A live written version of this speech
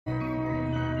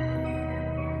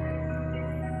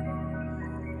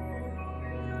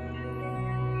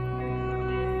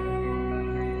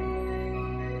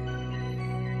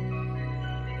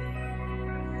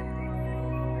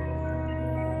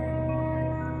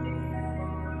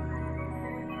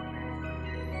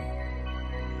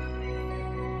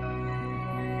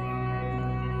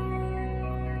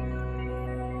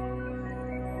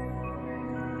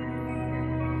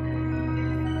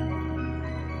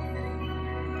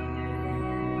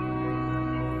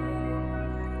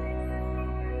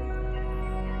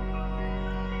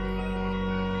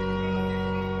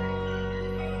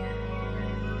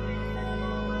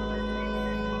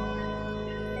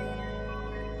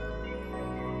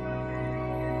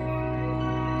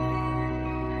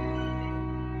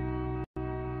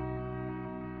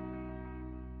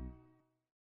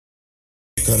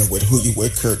on it with who you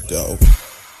with, Kirk, though.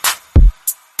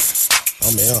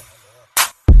 I'm out.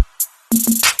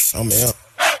 I'm out.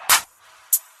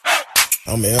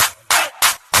 I'm out.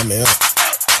 I'm out.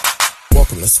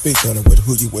 Welcome to Speak on it with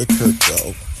who you with, Kirk,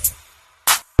 though.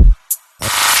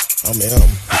 I'm out.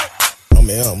 I'm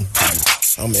out.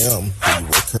 I'm out.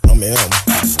 I'm out.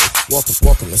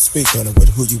 Welcome to Speak on it with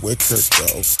who you with, Kirk,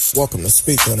 though. Welcome to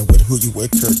Speak on it with who you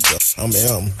with, Kirk, though. I'm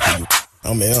out.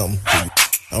 I'm out.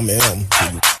 I'm out.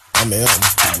 I'm out.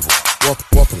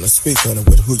 Welcome to Speak on it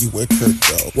with who you with, Kirk,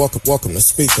 though. Welcome to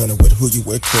Speak on it with who you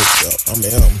with, Kirk, though. I'm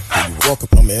welcome. I'm welcome.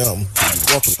 I'm welcome.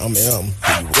 I'm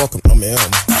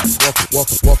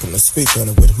welcome to Speak on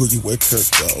it with who you with, Kirk,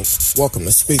 though. Welcome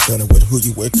to Speak on it with who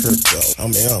you with, Kirk, though.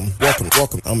 I'm welcome. I'm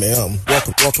welcome. I'm welcome.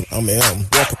 I'm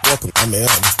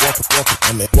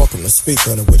welcome to Speak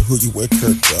on it with who you with,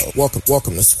 Kirk, though.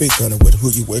 Welcome to Speak on it with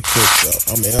who you with, Kirk, though.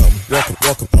 I'm welcome. I'm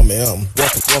welcome. I'm welcome.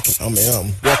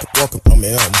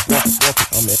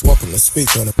 Welcome to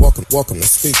Speak on it. Welcome to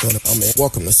Speak on it.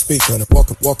 Welcome to Speak on it. Welcome to Speak on it.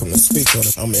 Welcome to Speak on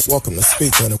it. Welcome to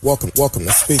Speak on it. Welcome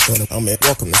to Speak.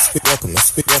 Welcome to Speak. Welcome to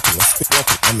Speak.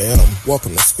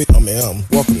 Welcome to Speak. Welcome to Speak.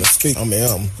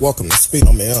 Welcome to Speak. Welcome to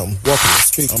Speak.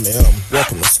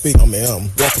 Welcome to Speak.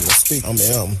 Welcome to Speak.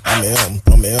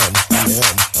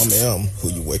 Who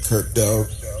you with, Kirk, dog?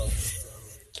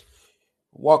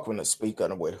 Welcome to Speak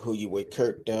on it with who you with,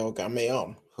 Kirk, dog.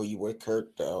 Who you with,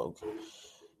 Kirk, dog.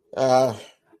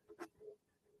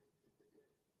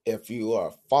 If you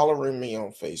are following me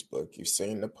on Facebook, you've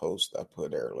seen the post I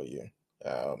put earlier.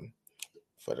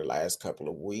 For the last couple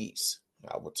of weeks,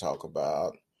 I will talk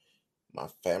about my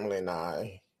family and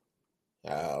I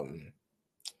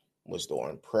was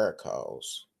doing prayer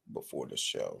calls before the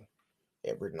show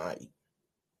every night.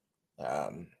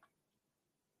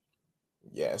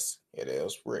 Yes, it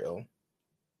is real.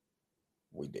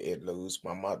 We did lose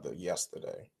my mother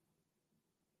yesterday.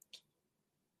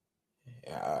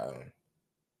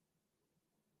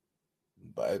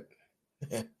 But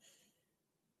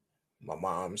my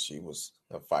mom, she was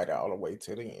a fighter all the way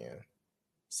to the end.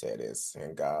 Said it's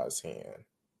in God's hand.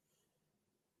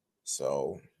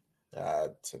 So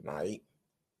tonight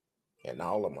and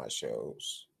all of my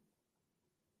shows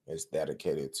is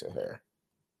dedicated to her.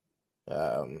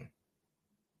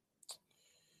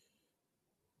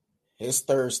 It's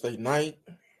Thursday night.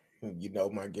 You know,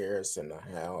 my Garrett's in the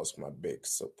house, my big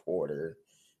supporter,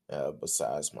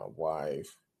 besides my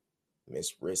wife.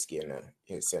 Miss Risky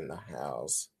is in the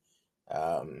house.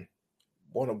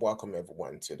 Want to welcome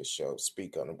everyone to the show.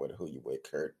 Speak on it with who you with,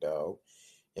 Kurt, dog.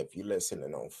 If you're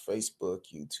listening on Facebook,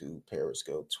 YouTube,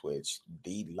 Periscope, Twitch,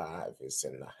 D Live is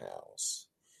in the house.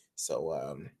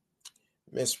 So,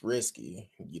 Miss Risky,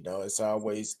 you know, it's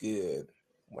always good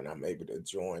when I'm able to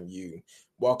join you.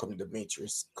 Welcome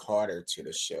Demetrius Carter to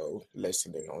the show,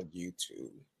 listening on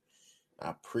YouTube. I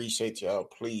appreciate y'all.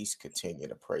 Please continue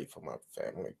to pray for my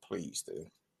family. Please do.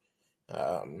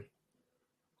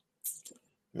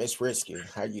 Miss Risky,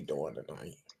 how you doing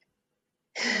tonight?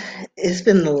 It's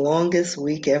been the longest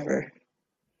week ever.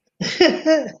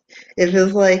 It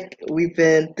feels like we've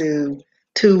been through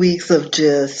 2 weeks of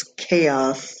just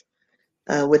chaos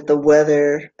with the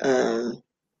weather.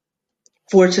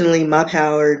 Fortunately, my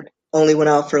power only went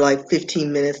out for like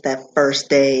 15 minutes that first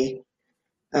day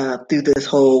through this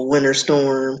whole winter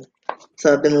storm.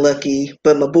 So I've been lucky,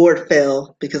 but my board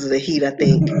fell because of the heat, I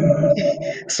think.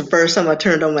 It's the first time I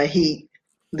turned on my heat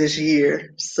this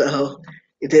year, so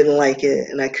it didn't like it,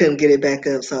 and I couldn't get it back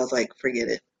up, so I was like, forget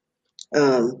it.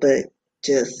 But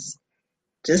just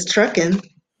trucking.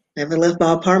 I haven't left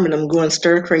my apartment. I'm going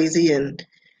stir crazy, and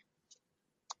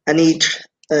I need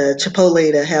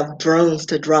Chipotle to have drones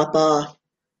to drop off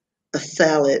a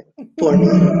salad for me,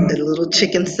 a little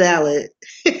chicken salad,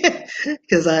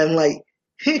 because I'm like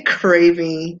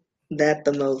craving that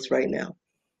the most right now.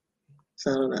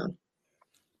 So I don't know.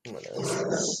 Well,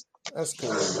 that's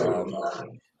cool.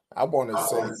 I want to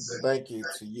say thank you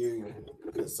to you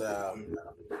because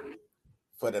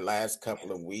for the last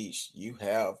couple of weeks, you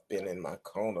have been in my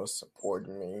corner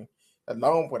supporting me,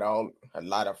 along with a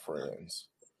lot of friends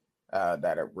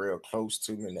that are real close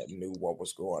to me that knew what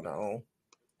was going on.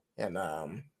 And I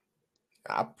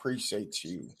appreciate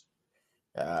you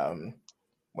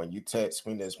when you text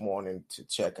me this morning to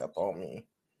check up on me.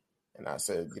 And I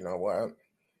said, you know what?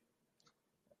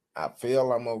 I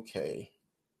feel I'm okay.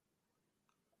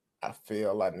 I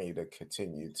feel I need to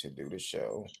continue to do the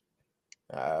show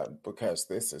because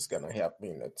this is going to help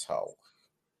me to talk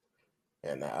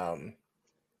and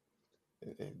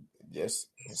just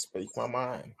speak my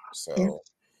mind. Yeah.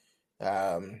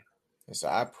 Um, so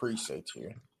I appreciate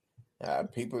you.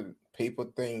 People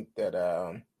think that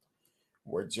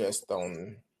were just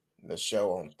on the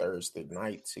show on Thursday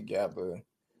night together,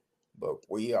 but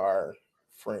we are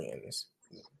friends.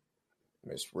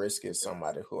 Miss Risk is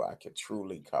somebody who I could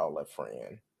truly call a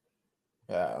friend.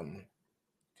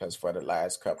 Because for the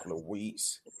last couple of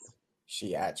weeks,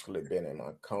 she actually been in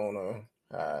my corner.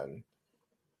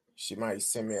 She might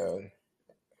send me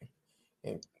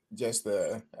and just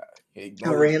a A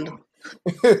emoji, random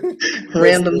just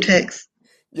random text.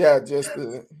 yeah, just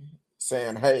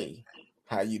saying, "Hey,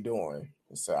 how you doing?"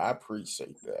 So I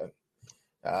appreciate that.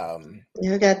 Um,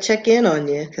 Yeah, I got to check in on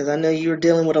you because I know you were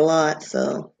dealing with a lot.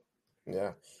 So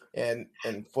yeah, and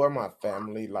for my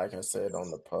family, like I said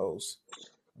on the post,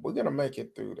 we're gonna make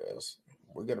it through this.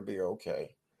 We're gonna be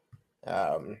okay.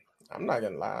 Um, I'm not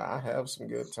gonna lie, I have some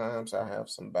good times, I have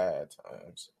some bad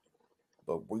times,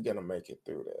 but we're gonna make it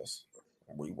through this.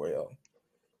 We will.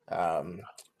 Um,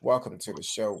 Welcome to the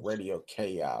show, Radio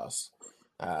Chaos.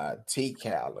 T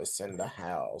Cal is in the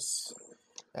house.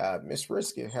 Miss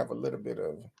Risky have a little bit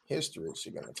of history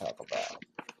she's gonna talk about.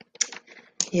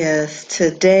 yes,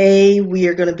 today we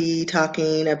are going to be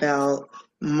talking about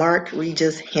Mark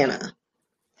Regis Hanna.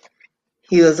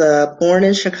 He was born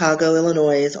in Chicago,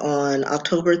 Illinois on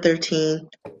October 13th,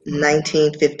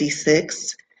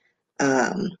 1956.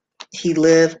 Um, he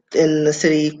lived in the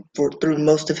city through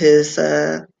most of his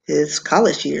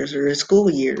college years or his school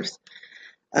years.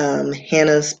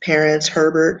 Hannah's parents,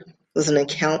 Herbert, was an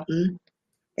accountant,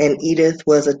 and Edith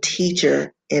was a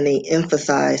teacher, and they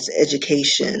emphasized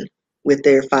education with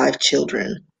their 5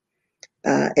 children.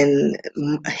 And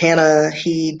Hannah,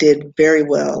 he did very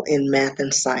well in math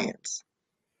and science.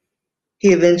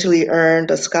 He eventually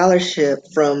earned a scholarship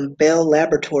from Bell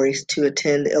Laboratories to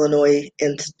attend Illinois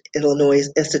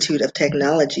Institute of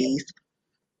Technologies,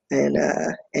 and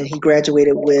he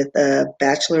graduated with a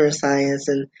Bachelor of Science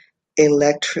in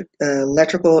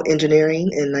Electrical Engineering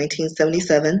in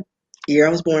 1977, year I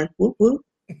was born. Whoop whoop.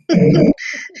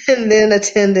 And then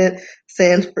attended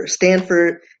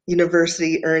Stanford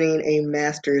University, earning a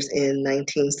master's in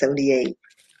 1978.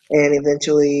 And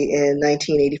eventually in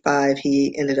 1985,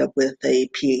 he ended up with a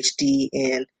PhD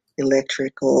in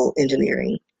electrical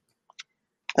engineering.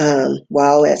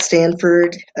 While at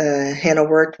Stanford, Hannah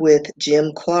worked with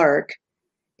Jim Clark,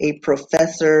 a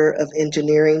professor of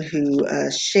engineering who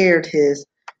shared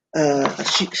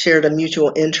a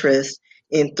mutual interest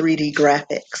in 3D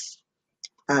graphics.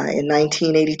 In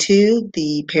 1982,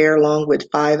 the pair, along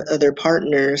with 5 other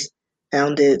partners,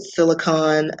 founded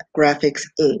Silicon Graphics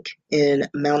Inc. in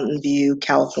Mountain View,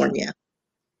 California.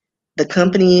 The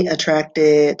company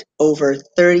attracted over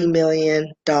 $30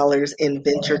 million in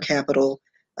venture capital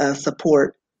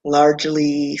support,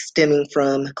 largely stemming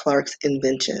from Clark's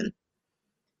invention.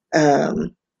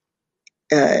 Um,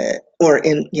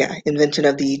 Invention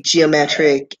of the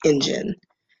geometric engine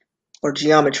or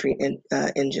geometry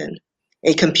engine,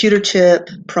 a computer chip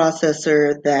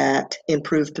processor that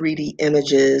improved 3D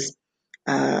images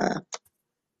uh,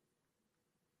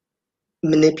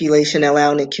 manipulation,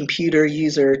 allowing a computer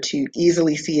user to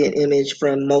easily see an image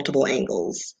from multiple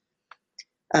angles.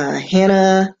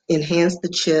 Hannah enhanced the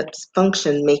chip's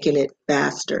function, making it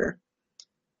faster.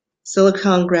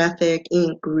 Silicon Graphic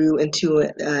Inc. grew into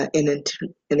an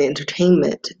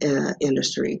entertainment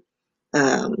industry,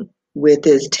 um, with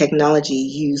its technology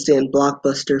used in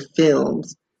blockbuster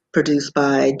films produced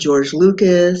by George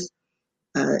Lucas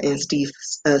and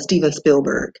Steven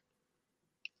Spielberg.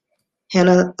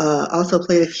 Hannah also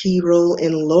played a key role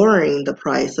in lowering the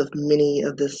price of many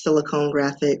of the Silicon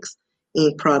Graphics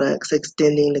Inc. products,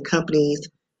 extending the company's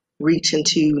reach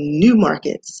into new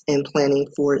markets and planning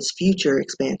for its future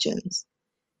expansions.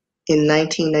 In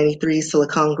 1993,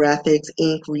 Silicon Graphics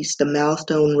Inc. reached the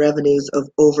milestone revenues of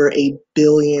over $1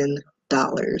 billion,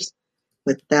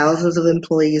 with thousands of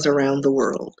employees around the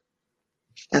world.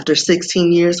 After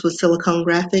 16 years with Silicon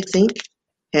Graphics Inc.,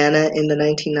 Hannah in the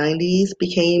 1990s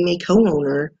became a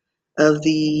co-owner of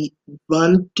the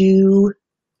Rundell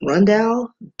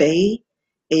Bay,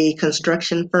 a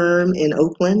construction firm in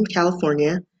Oakland,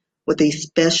 California, with a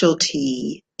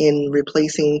specialty in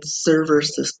replacing server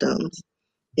systems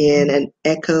in an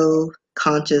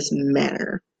eco-conscious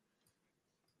manner.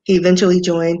 He eventually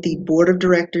joined the board of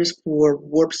directors for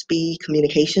WarpSpeed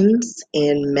Communications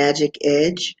and Magic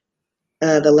Edge,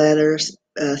 the latter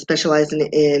specializing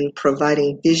in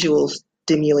providing visual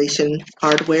stimulation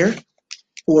hardware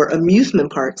for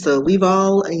amusement parks. So we've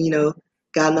all,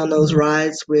 gotten on those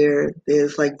rides where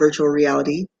there's like virtual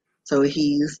reality. So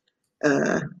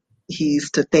uh,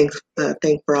 he's to thank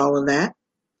for all of that.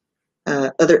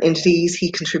 Other entities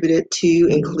he contributed to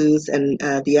includes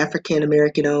the African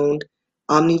American owned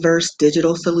Omniverse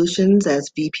Digital Solutions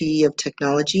as VP of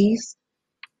Technologies,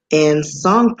 and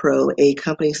SongPro, a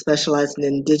company specializing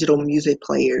in digital music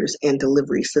players and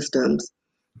delivery systems,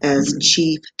 as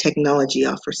Chief Technology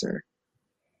Officer.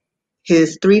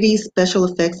 His 3D special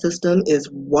effects system is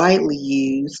widely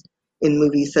used in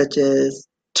movies such as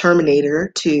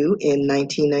Terminator 2 in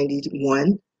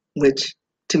 1991, which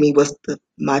to me was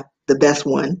the best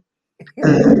one,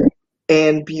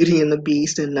 and Beauty and the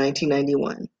Beast in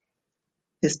 1991.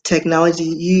 His technology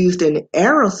used in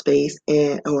aerospace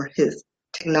his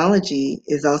technology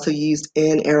is also used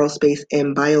in aerospace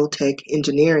and biotech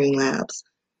engineering labs.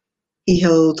 He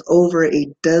holds over a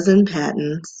dozen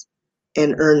patents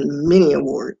and earned many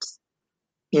awards.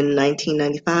 In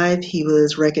 1995, he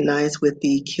was recognized with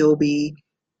the Kilby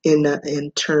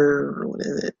what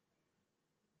is it?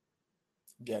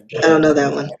 Yeah, I don't know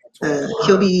that one. 12.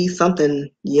 Kilby something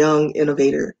Young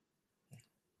Innovator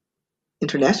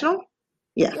International?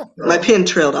 Yeah, Yeah. my pen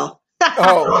trailed off.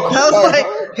 Oh, I was like,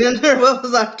 what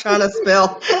was I trying to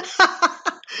spell?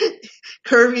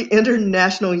 Kirby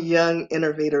International Young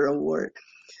Innovator Award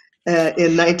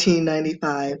in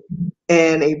 1995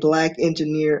 and a Black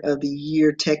Engineer of the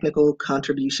Year Technical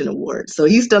Contribution Award. So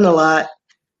he's done a lot.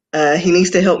 He needs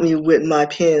to help me with my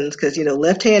pens because,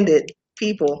 left-handed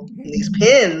people, these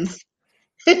pens,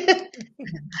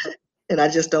 and I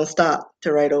just don't stop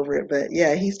to write over it. But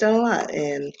yeah, he's done a lot.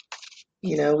 And,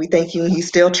 we thank you. He's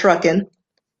still trucking.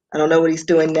 I don't know what he's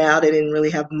doing now. They didn't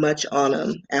really have much on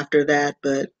him after that,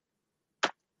 but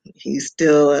he's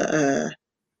still around.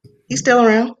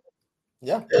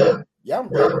 yeah. Young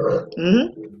brother.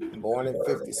 Hmm. Born in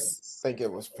 50, think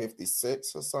it was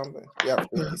 56 or something. Yeah,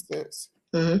 56.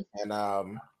 Hmm. And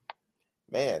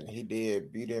man, he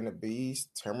did Beauty and the Beast,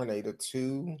 Terminator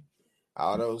 2,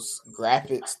 all those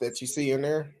graphics that you see in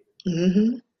there.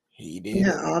 Hmm. He did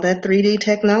Yeah, it. all that 3D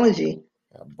technology.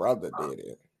 A brother did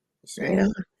it. Right So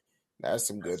on. that's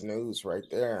some good news right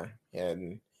there.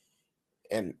 And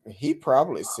he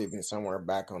probably sitting somewhere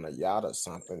back on a yacht or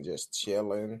something, just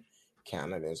chilling,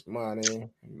 counting his money,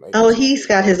 making Oh, some he's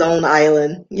got his own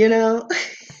island,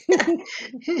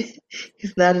 He's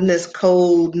not in this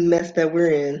cold mess that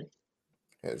we're in.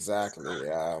 exactly.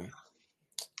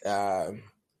 Uh,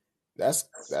 that's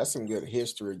some good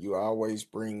history. You always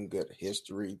bring good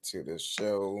history to the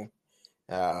show.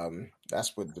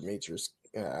 That's what Demetrius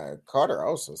Carter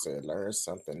also said. Learn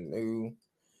something new.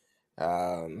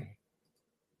 Um,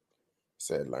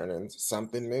 said learning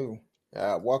something new.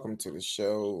 Welcome to the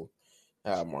show,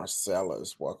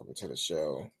 Marcellus. Welcome to the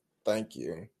show. Thank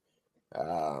you.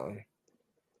 Um,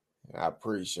 I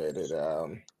appreciate it.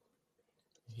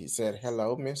 He said,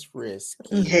 "Hello, Miss Hey,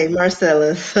 Risky."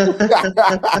 Marcellus.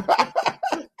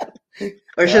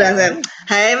 Or should I uh, say,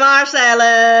 hey,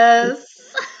 Marcellus?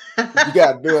 you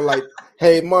gotta do it like,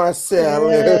 "Hey,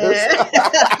 Marcellus."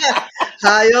 Hey.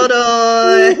 How you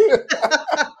doing?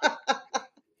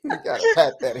 You gotta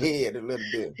pat that head a little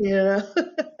bit. Yeah.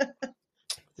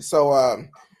 So,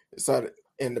 so,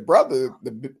 and the brother,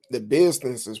 the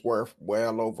business is worth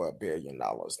well over $1 billion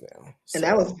now. And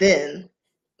that was So, then.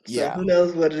 So yeah, who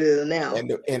knows what it is now? and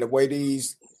the way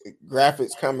these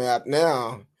graphics come out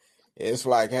now, it's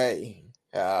like, hey,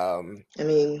 I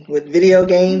mean, with video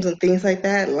games and things like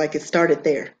that, like it started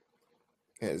there.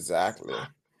 exactly.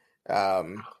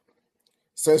 Um,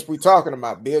 since we're talking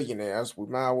about billionaires, we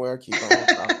might well keep on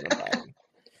talking about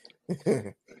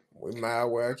them. We might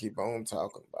well keep on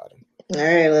talking about them. All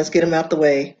right, let's get him out the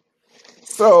way.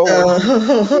 So,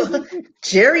 So,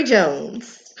 Jerry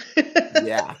Jones.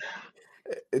 yeah,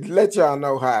 let y'all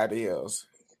know how it is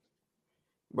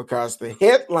because the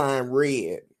headline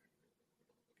read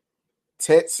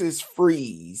Texas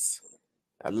freeze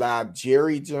allowed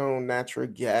Jerry Jones Natural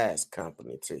Gas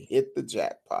Company to hit the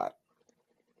jackpot.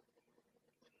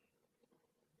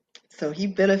 So he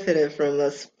benefited from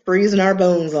us freezing our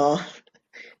bones off,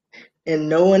 and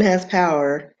no one has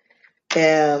power.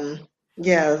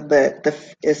 Yeah, but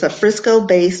it's a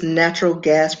Frisco-based natural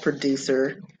gas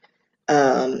producer,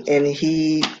 and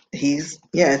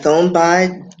it's owned by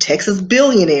Texas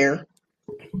billionaire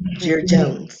Jerry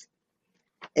Jones,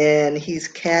 and he's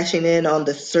cashing in on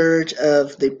the surge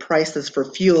of the prices for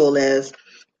fuel as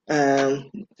um,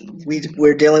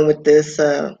 we're dealing with this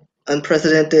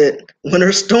unprecedented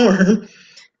winter storm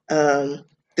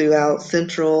throughout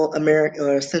Central America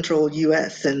or Central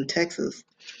U.S. and Texas.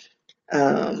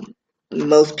 Um,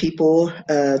 most people,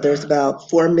 there's about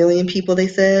 4 million people, they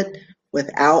said,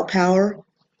 without power.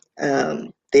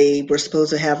 They were supposed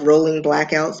to have rolling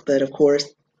blackouts, but of course,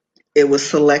 it was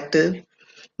selective.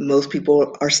 Most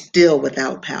people are still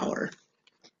without power.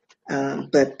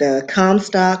 But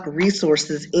Comstock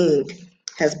Resources Inc.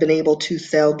 has been able to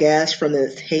sell gas from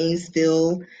its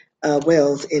Haynesville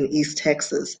wells in East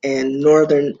Texas and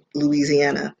northern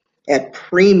Louisiana at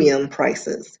premium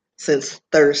prices since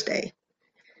Thursday.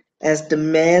 As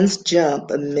demands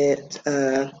jump amid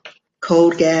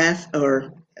cold gas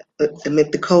or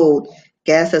amid the cold,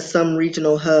 gas at some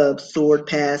regional hubs soared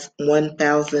past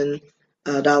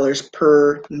 $1,000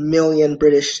 per million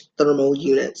British thermal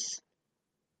units.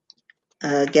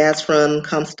 Gas from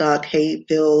Comstock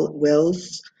Hayville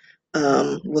wells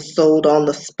was sold on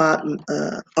the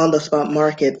spot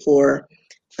market for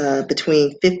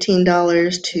between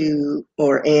 $15 to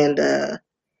or and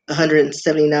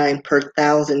 179 per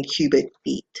thousand cubic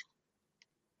feet.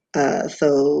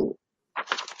 So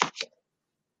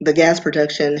the gas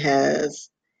production has,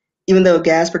 even though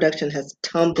gas production has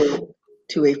tumbled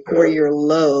to a 4-year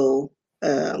low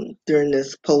during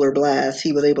this polar blast,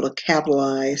 he was able to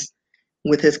capitalize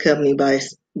with his company by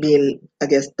being, I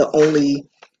guess, the only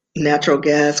natural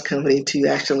gas company to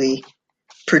actually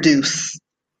produce.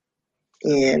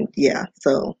 And yeah,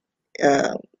 so,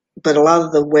 uh, but a lot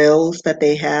of the wells that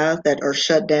they have that are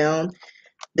shut down,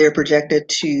 they're projected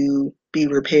to be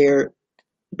repaired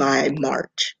by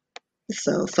March.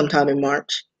 So sometime in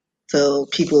March. So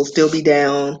people will still be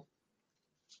down,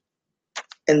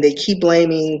 and they keep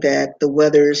blaming that the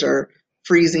weathers are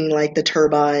freezing, like the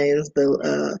turbines,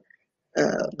 the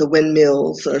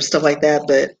windmills or stuff like that.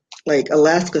 But like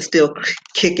Alaska's still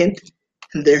kicking,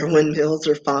 their windmills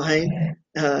are fine.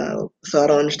 So I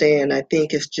don't understand. I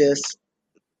think it's just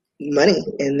money,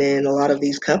 and then a lot of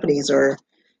these companies are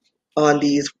on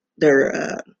these.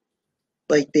 They're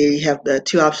like they have the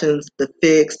two options: the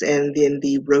fixed and then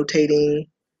the rotating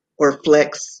or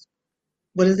flex.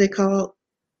 What is it called?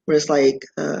 Where it's like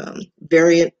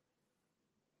variant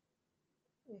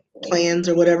plans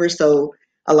or whatever. So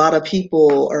a lot of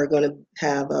people are going to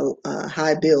have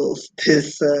high bills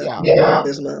Yeah.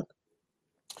 this month.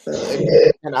 So,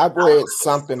 And I've read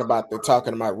something about they're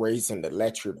talking about raising the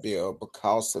electric bill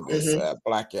because of this hmm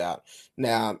blackout.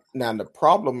 Now the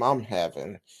problem I'm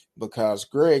having, because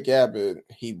Greg Abbott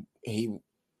he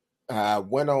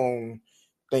went on.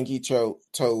 Think he told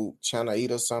China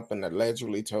Eat or something.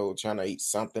 Allegedly told China Eat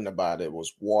something about it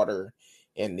was water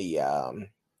in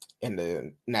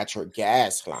the natural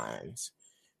gas lines.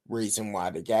 Reason why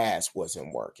the gas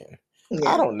wasn't working.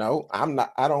 I yeah, don't know.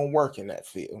 I don't work in that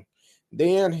field.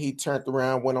 Then he turned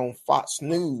around, went on Fox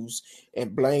News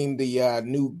and blamed the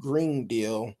new Green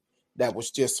Deal that was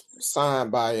just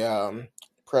signed by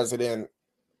President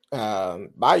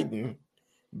Biden,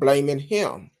 blaming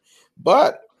him.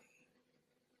 But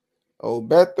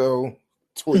Obeto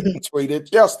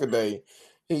tweeted yesterday.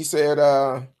 He said,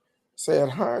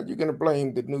 "How are you going to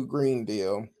blame the new Green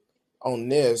Deal on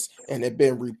this?" And it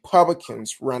been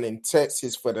Republicans running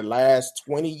Texas for the last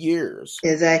 20 years.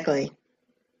 exactly,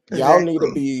 Y'all need to exactly.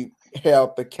 be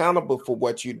held accountable for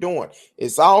what you're doing.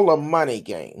 It's all a money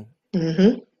game.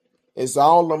 hmm It's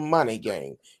all a money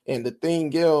game. And the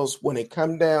thing is, when it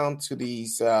come down to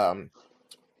these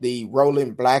the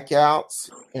rolling blackouts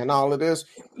and all of this,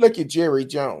 look at Jerry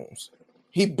Jones.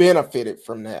 He benefited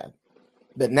from that.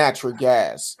 The natural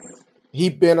gas. He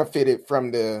benefited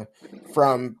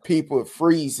from people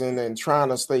freezing and trying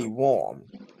to stay warm.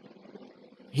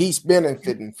 He's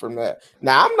benefiting from that.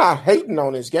 Now, I'm not hating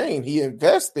on his game. He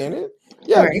invests in it.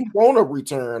 Yeah, Right, you want a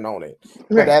return on it.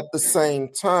 But right. at the same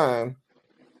time,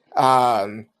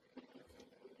 um,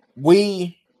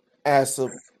 we as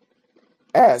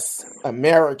as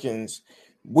Americans,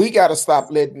 we got to stop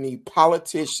letting the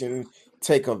politician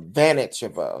take advantage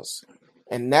of us.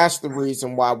 And that's the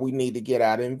reason why we need to get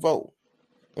out and vote.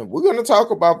 And we're going to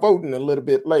talk about voting a little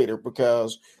bit later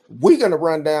because we're going to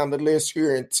run down the list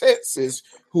here in Texas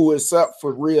who is up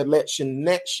for re-election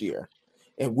next year.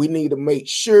 And we need to make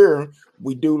sure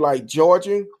we do like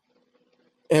Georgia,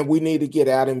 and we need to get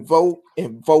out and vote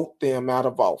them out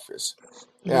of office.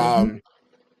 hmm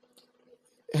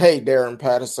Hey, Darren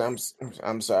Patterson,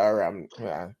 I'm sorry.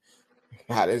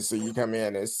 I didn't see you come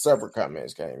in. There's several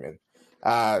comments came in.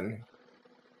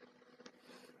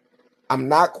 I'm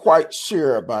not quite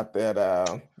sure about that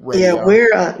Yeah,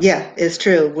 radio. yeah, it's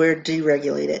true. We're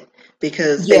deregulated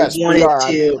because they Yes, we wanted are.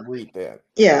 I to. did read that.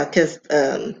 Yeah, because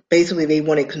basically they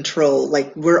wanted control.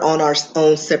 Like we're on our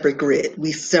own separate grid.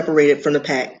 We separated from the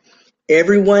pack.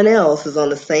 Everyone else is on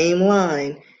the same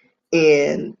line.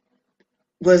 And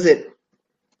was it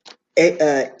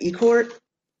Ecourt?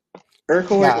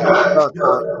 Urquhart? Yeah,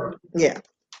 Urquhart. Yeah.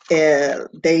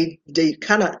 They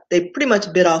pretty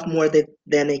much bit off more than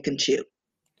they can chew.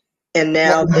 And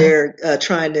Now, now they're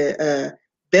trying to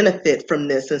benefit from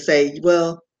this and say,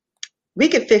 well, we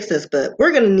can fix this, but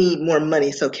we're going to need more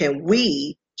money. So can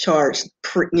we charge,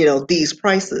 these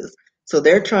prices? So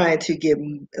they're trying to get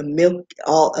milk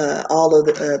all of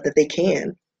the, that they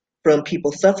can from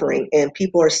people suffering, and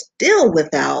people are still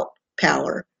without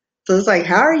power. So it's like,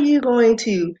 how are you going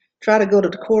to try to go to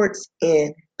the courts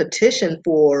and petition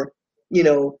for, you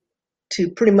know, to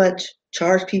pretty much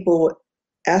charge people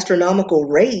astronomical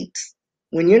rates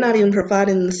when you're not even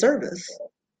providing the service?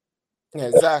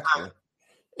 Exactly.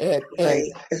 And Like,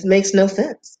 and it makes no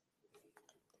sense.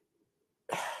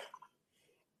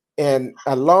 and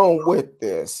along with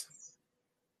this,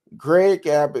 Greg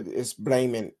Abbott is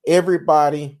blaming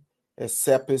everybody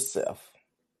except himself.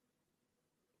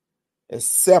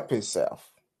 Except himself.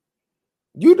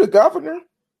 You the governor?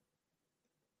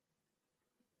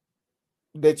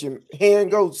 That your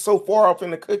hand goes so far off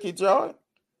in the cookie jar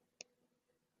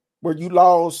where you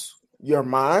lost your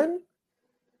mind?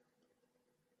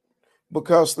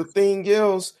 Because the thing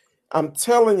is, I'm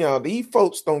telling y'all, these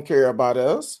folks don't care about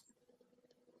us.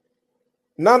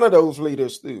 None of those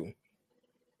leaders do.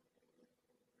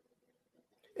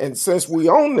 And since we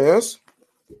own this,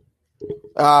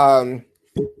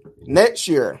 next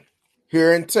year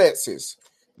here in Texas,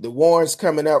 the Warren's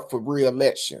coming up for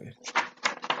re-election.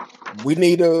 We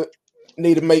need to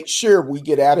make sure we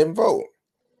get out and vote.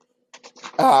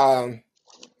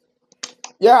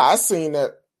 Yeah, I seen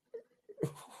that.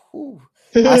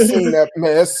 I seen that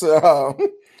mess.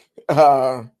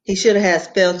 He should have had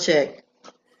spell check,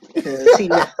 cause he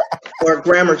or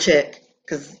grammar check,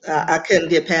 because I couldn't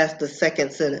get past the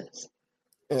second sentence.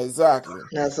 Exactly.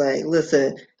 And I was like,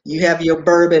 listen, you have your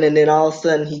bourbon, and then all of a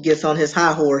sudden he gets on his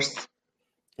high horse.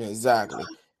 Exactly.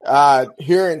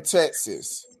 Here in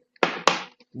Texas,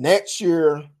 next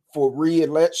year for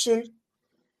re-election,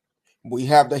 we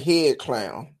have the head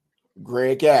clown,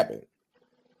 Greg Abbott.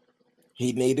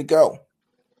 He need to go.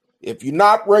 If you're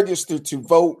not registered to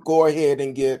vote, go ahead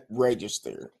and get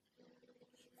registered.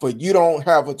 But you don't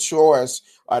have a choice.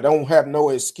 I don't have no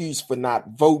excuse for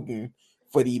not voting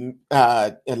for the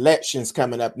elections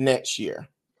coming up next year.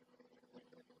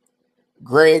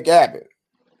 Greg Abbott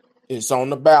is on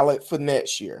the ballot for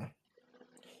next year.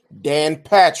 Dan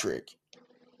Patrick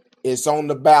is on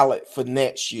the ballot for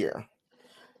next year.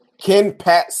 Ken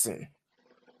Paxton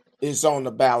is on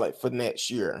the ballot for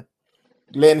next year.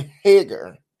 Glenn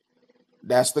Hager,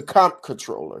 that's the comp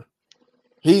controller,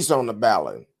 he's on the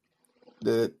ballot.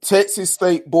 The Texas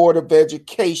State Board of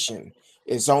Education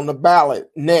is on the ballot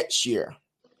next year.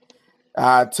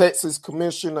 Texas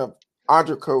Commissioner of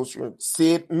Agriculture,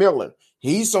 Sid Miller,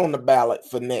 he's on the ballot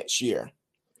for next year.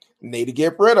 Need to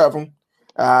get rid of him.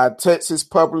 Texas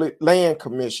Public Land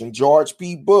Commission, George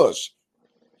P. Bush,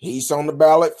 he's on the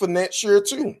ballot for next year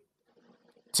too.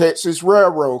 Texas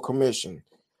Railroad Commission,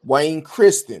 Wayne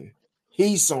Christen,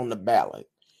 he's on the ballot.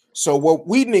 So what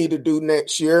we need to do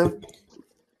next year,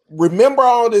 remember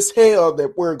all this hell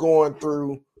that we're going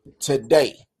through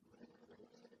today.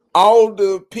 All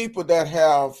the people that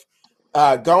have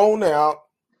gone out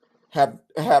have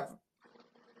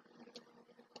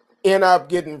end up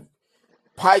getting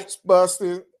pipes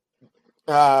busted,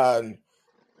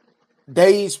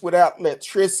 days without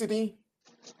electricity,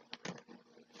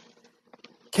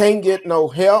 can't get no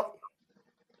help,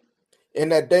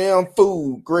 and that damn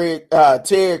fool,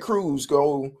 Ted Cruz,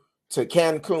 go to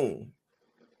Cancun.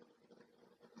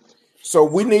 So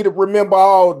we need to remember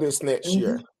all this next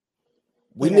year.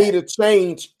 We need to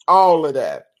change all of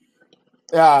that.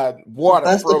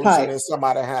 Water frozen in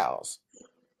somebody's house.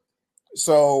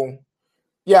 So,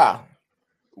 yeah,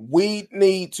 we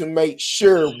need to make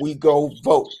sure we go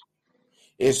vote.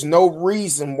 There's no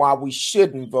reason why we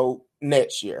shouldn't vote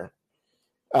next year.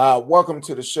 Welcome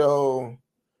to the show,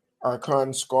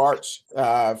 Arkan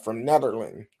Skarch from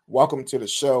Netherlands. Welcome to the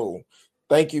show.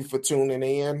 Thank you for tuning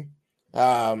in.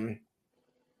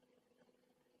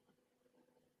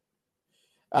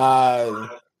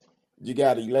 You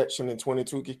got an election in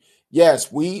 2022.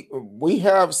 Yes, we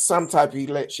have some type of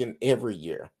election every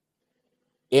year.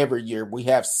 Every year we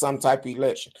have some type of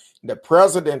election. The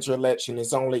presidential election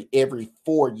is only every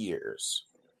 4 years.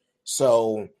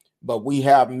 So, but we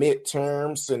have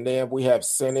midterms, and then we have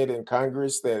Senate and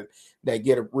Congress that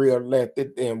get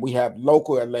reelected, and we have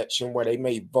local election where they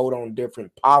may vote on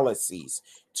different policies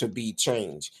to be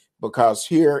changed. Because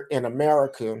here in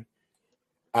America,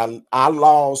 our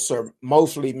laws are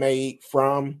mostly made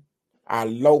from our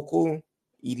local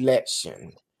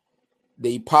election.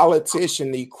 The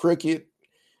politician, the crooked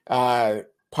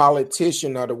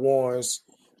politician, are the ones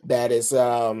that is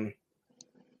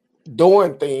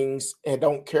doing things and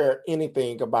don't care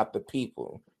anything about the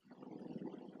people.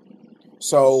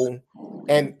 So,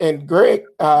 and Greg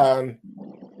Abbott,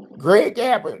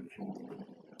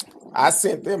 I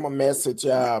sent them a message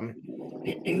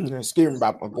excuse me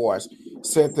about my voice,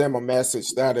 sent them a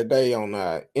message the other day on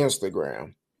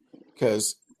Instagram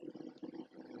because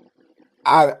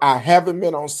I haven't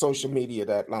been on social media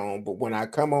that long, but when I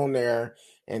come on there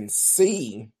and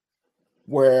see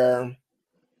where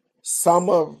some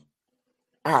of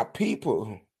our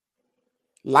people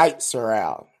lights are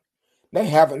out, they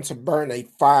having to burn a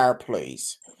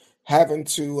fireplace, having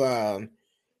to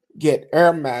get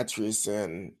air mattress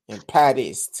and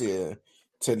patties to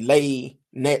lay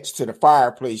next to the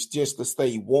fireplace just to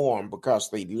stay warm because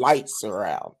the lights are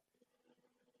out.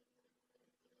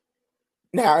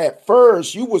 Now, at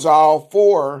first, you was all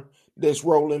for this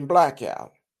rolling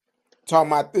blackout, talking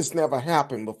about this never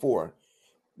happened before.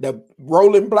 The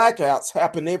rolling blackouts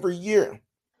happen every year.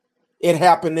 It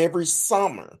happened every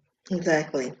summer.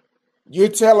 Exactly. You're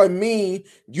telling me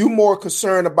you more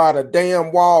concerned about a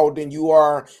damn wall than you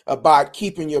are about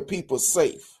keeping your people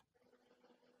safe.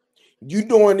 You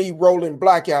doing these rolling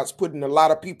blackouts, putting a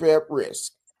lot of people at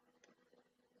risk.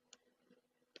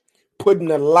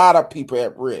 Putting a lot of people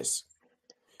at risk.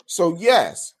 So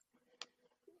yes,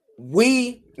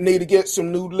 we need to get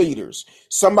some new leaders.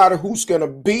 Somebody who's going to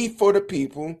be for the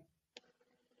people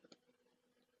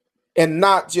and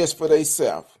not just for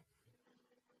themselves.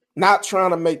 Not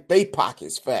trying to make their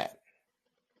pockets fat.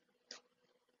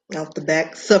 Off the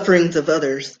back sufferings of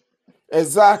others.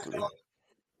 Exactly.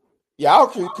 Y'all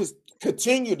can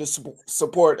continue to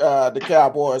support the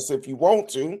Cowboys if you want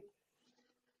to.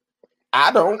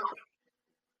 I don't.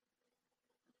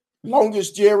 Long as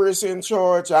Jerry's in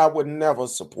charge, I would never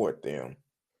support them.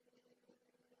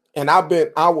 And I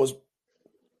was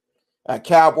a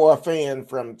Cowboy fan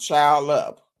from child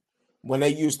up when they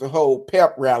used to hold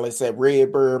pep rallies at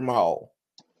Redbird Mall.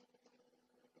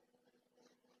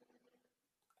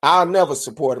 I'll never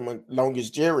support him as long as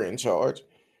Jerry in charge.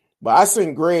 But I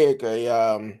sent Greg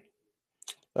a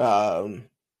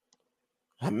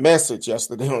message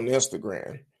yesterday on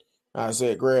Instagram. I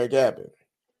said, Greg Abbott,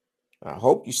 I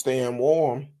hope you're staying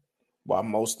warm while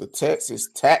most of Texas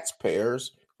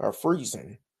taxpayers are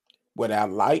freezing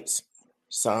without lights,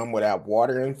 some without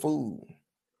water and food.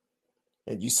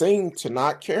 And you seem to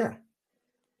not care.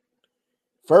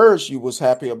 First, you was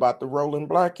happy about the rolling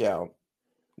blackout.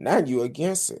 Now you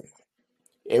against it.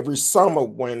 Every summer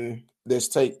when this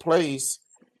take place,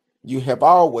 you have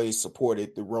always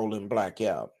supported the rolling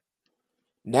blackout.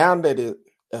 Now that it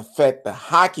affect the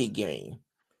hockey game,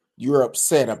 you're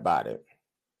upset about it.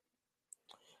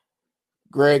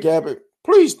 Greg Abbott,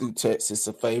 please do Texas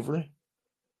a favor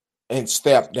and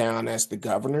step down as the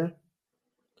governor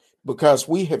because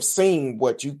we have seen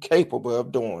what you're capable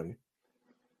of doing.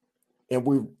 And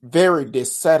we're very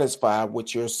dissatisfied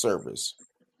with your service.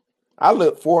 I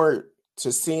look forward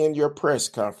to seeing your press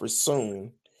conference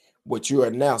soon, which you're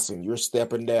announcing you're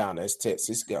stepping down as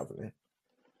Texas governor.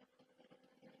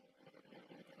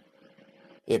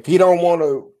 If he don't want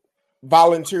to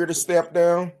volunteer to step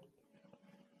down,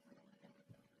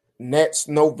 next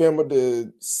November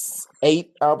the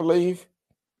 8th, I believe,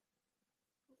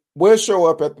 we'll show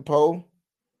up at the poll.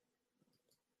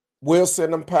 We'll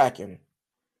send him packing.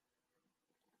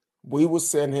 We will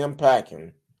send him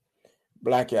packing.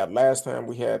 Blackout, last time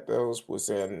we had those was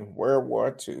in World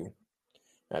War II,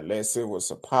 unless it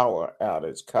was a power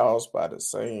outage caused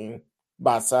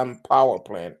by some power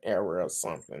plant error or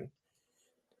something.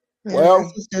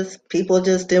 Well, People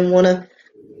just didn't want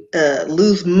to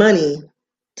lose money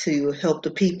to help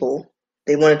the people.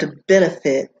 They wanted to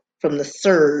benefit from the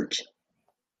surge.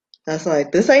 That's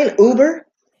like, this ain't Uber.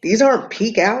 These aren't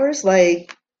peak hours.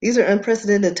 Like, these are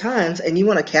unprecedented times, and you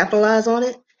want to capitalize on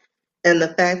it? And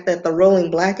the fact that the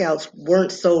rolling blackouts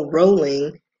weren't so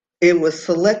rolling, it was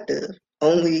selective.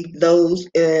 Only those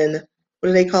in, what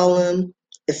do they call them?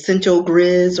 Essential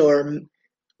grids, or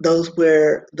those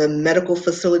where the medical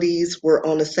facilities were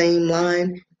on the same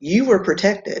line, you were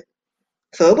protected.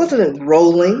 So it wasn't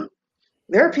rolling.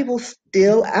 There are people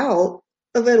still out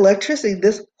of electricity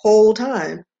this whole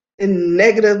time in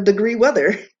negative degree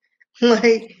weather.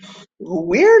 Like,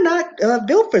 we're not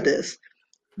built for this.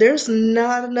 There's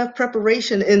not enough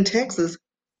preparation in Texas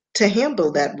to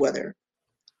handle that weather.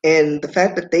 And the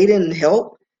fact that they didn't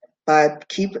help by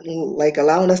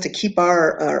allowing us to keep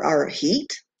our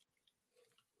heat.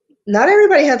 Not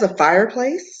everybody has a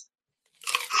fireplace,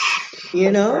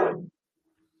 you know?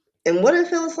 And what it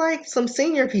feels like, some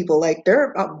senior people, like,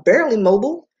 they're barely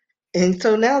mobile. And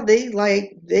so now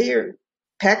they're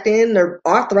packed in, their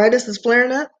arthritis is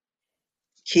flaring up.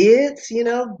 Kids,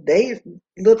 their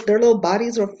little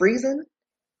bodies are freezing.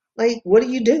 Like, what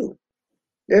do?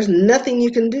 There's nothing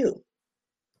you can do.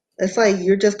 It's like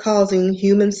you're just causing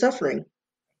human suffering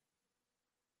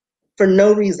for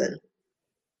no reason.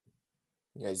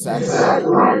 You're exactly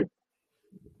right.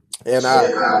 And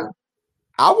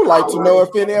I would like to know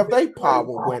if any of their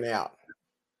power went out.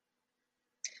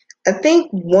 I think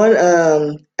one.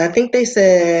 I think they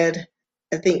said.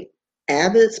 I think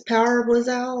Abbott's power was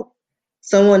out.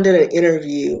 Someone did an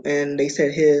interview and they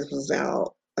said his was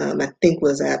out. I think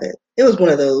was Abbott. It was one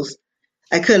of those.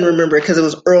 I couldn't remember because it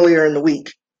was earlier in the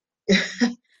week.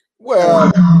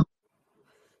 Well,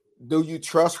 do you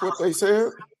trust what they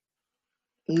said?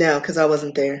 No, because I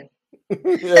wasn't there.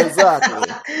 Exactly.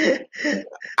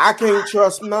 I can't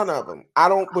trust none of them. I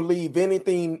don't believe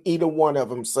anything either one of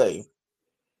them say.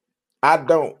 I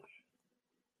don't.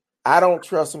 I don't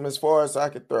trust them as far as I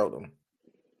could throw them.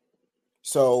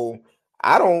 So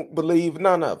I don't believe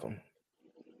none of them.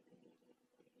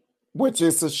 Which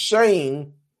is a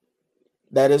shame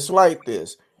that it's like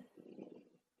this.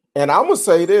 And I'm going to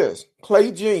say this,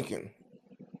 Clay Jenkins,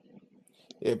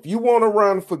 if you want to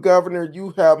run for governor,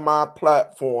 you have my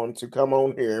platform to come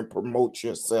on here and promote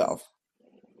yourself.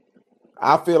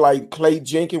 I feel like Clay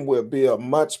Jenkins will be a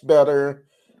much better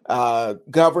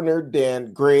governor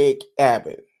than Greg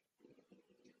Abbott.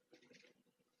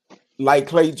 Like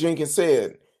Clay Jenkins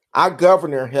said, our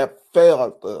governor have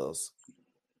failed us.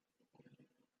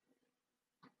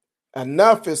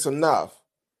 Enough is enough.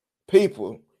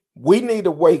 People, we need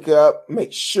to wake up,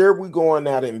 make sure we're going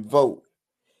out and vote.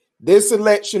 This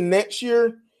election next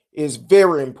year is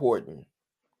very important.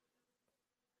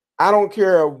 I don't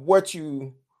care what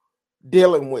you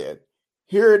dealing with.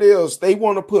 Here it is. They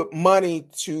want to put money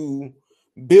to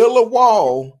build a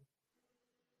wall,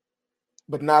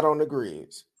 but not on the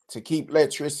grids to keep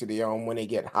electricity on when they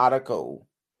get hot or cold.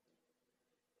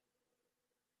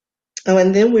 Oh,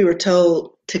 and then we were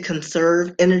told to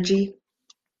conserve energy,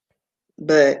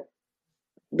 but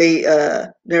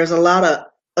there's a lot of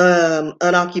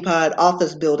unoccupied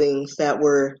office buildings that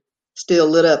were still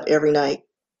lit up every night.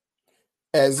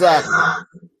 Exactly.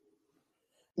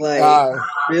 Like,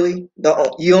 really?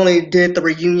 You only did the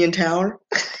Reunion Tower?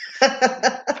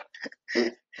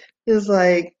 It's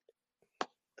like,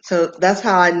 so that's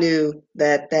how I knew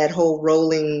that whole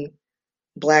rolling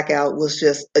blackout was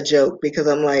just a joke, because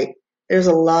I'm like, there's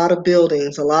a lot of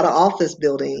buildings, a lot of office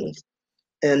buildings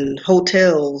and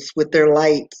hotels with their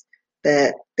lights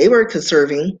that they were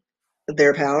conserving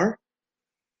their power.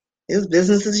 It was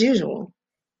business as usual.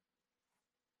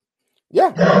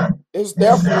 Yeah, it's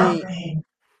definitely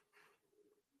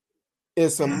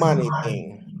it's a money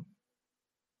thing.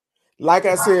 Like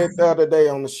I said the other day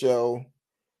on the show,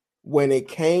 when it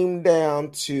came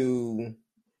down to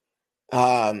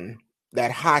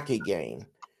that hockey game,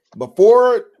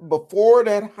 before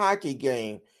that hockey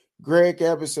game, Greg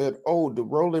Abbott said, "Oh, the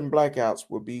rolling blackouts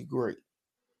would be great."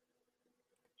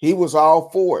 He was all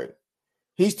for it.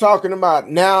 He's talking about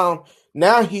now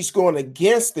he's going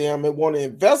against them and want to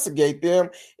investigate them.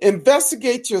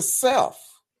 Investigate yourself,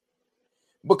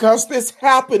 because this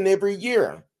happened every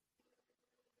year.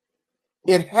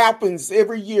 It happens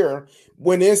every year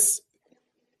when it's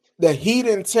the heat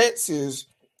in Texas.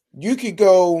 You could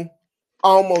go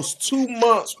almost 2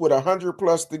 months with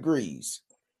 100+ degrees.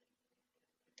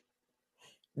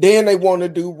 Then they want to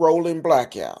do rolling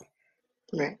blackout.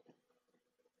 Right.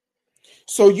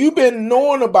 So you've been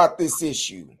knowing about this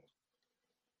issue.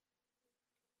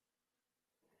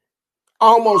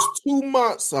 Almost 2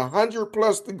 months,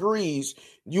 100+ degrees,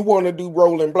 you want to do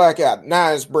rolling blackout.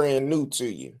 Now it's brand new to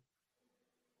you.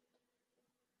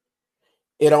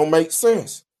 It don't make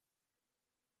sense.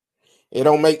 It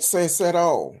don't make sense at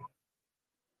all.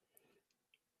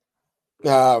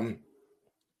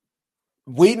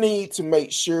 We need to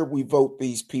make sure we vote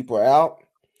these people out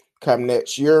come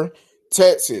next year.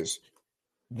 Texas,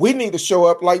 we need to show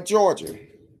up like Georgia.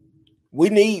 We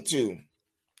need to.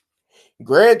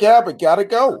 Greg Abbott got to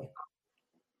go.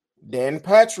 Dan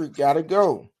Patrick got to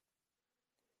go.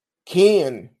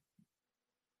 Ken,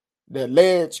 the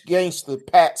alleged gangster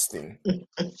Paxton,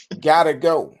 got to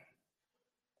go.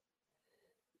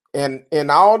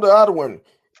 And all the other one,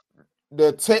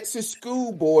 the Texas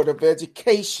School Board of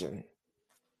Education,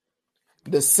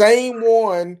 the same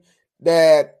one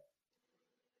that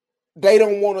they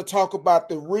don't want to talk about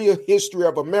the real history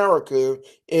of America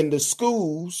in the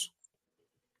schools,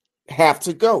 have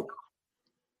to go.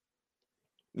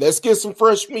 Let's get some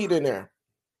fresh meat in there.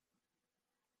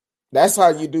 That's how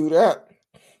you do that.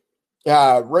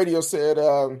 Radio said,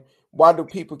 why do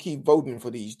people keep voting for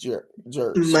these jerks?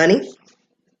 Money.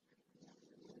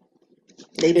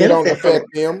 They It don't benefit from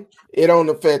affect them. It don't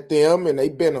affect them, and they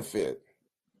benefit.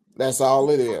 That's all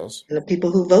it is. And the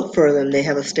people who vote for them, they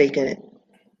have a stake in it.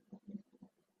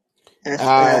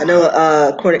 I know,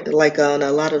 according, like on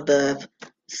a lot of the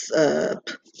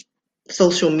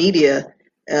social media,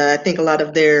 I think a lot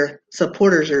of their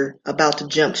supporters are about to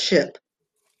jump ship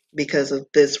because of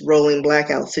this rolling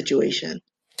blackout situation.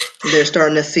 They're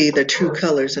starting to see their true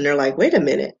colors, and they're like, wait a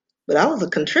minute, but I was a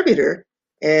contributor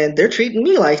and they're treating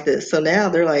me like this. So now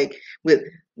they're like, with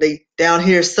they down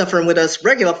here suffering with us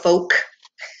regular folk.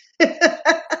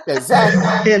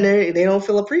 Exactly. And they don't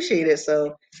feel appreciated.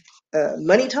 So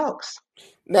money talks.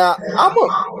 Now I'm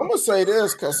gonna say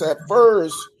this because at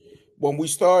first, when we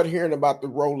started hearing about the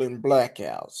rolling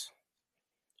blackouts,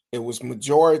 it was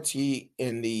majority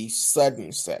in the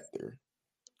southern sector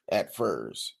at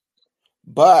first,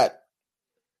 but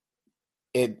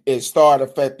it started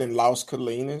affecting Las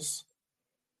Colinas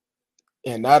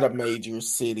and other major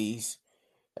cities,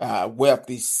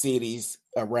 wealthy cities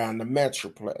around the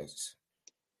metroplex.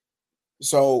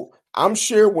 So I'm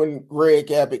sure when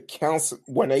Greg Abbott counsel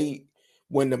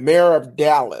when the mayor of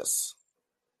Dallas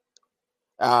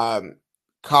um,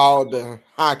 called the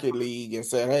hockey league and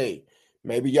said, "Hey,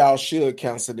 maybe y'all should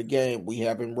cancel the game. We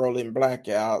having rolling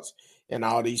blackouts and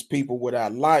all these people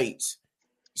without lights."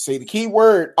 See the key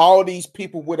word: all these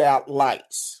people without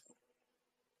lights.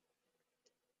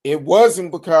 It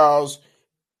wasn't because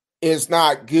it's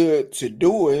not good to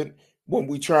do it when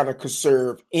we trying to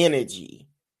conserve energy.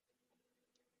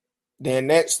 Then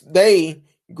next day,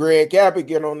 Greg Abbott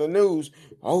get on the news.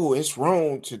 Oh, it's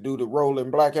wrong to do the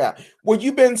rolling blackout. Well,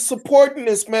 you've been supporting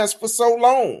this mess for so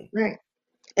long. Right.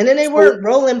 And then they So weren't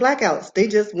rolling blackouts. They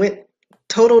just went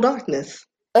total darkness.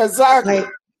 exactly. Like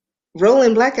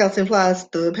rolling blackouts implies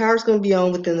the power's going to be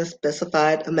on within a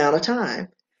specified amount of time.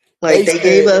 Like They they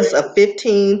gave said us a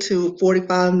 15 to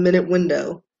 45-minute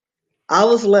window. I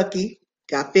was lucky,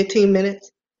 got 15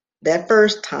 minutes. That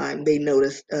first time they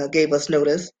gave us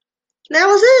notice. That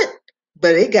was it.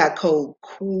 But it got cold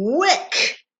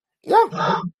quick.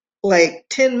 yeah. Like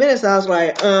 10 minutes, I was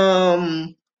like,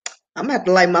 I'm gonna have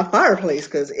to light my fireplace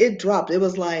because it dropped. It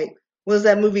was like, what was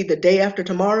that movie, The Day After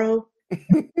Tomorrow?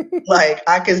 Like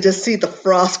I could just see the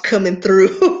frost coming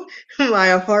through my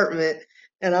apartment,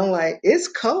 and I'm like, it's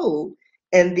cold.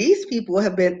 And these people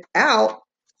have been out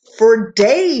for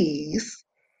days.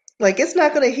 Like it's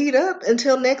not gonna heat up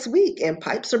until next week, and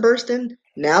pipes are bursting.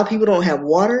 Now people don't have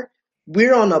water.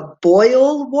 We're on a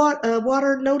boil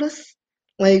water notice.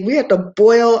 Like we have to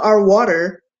boil our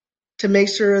water to make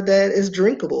sure that it's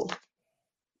drinkable.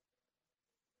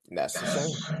 That's the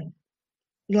shame.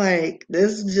 Like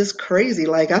this is just crazy.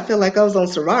 Like I feel like I was on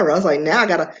Survivor. I was like, now I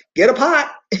gotta get a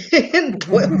pot and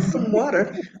boil some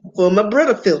water for my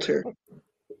Brita filter.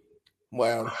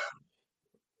 Well,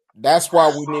 that's why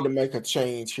we need to make a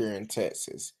change here in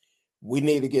Texas. We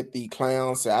need to get the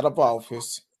clowns out of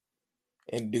office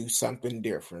and do something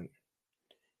different.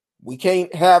 We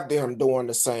can't have them doing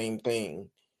the same thing.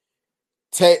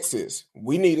 Texas,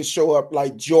 we need to show up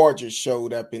like Georgia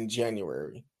showed up in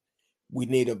January. We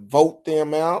need to vote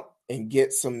them out and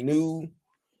get some new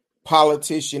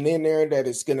politician in there that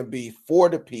is going to be for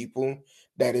the people,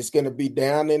 that is going to be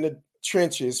down in the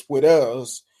trenches with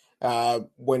us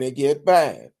when it get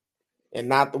bad, and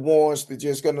not the ones that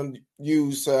just going to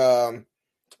use uh,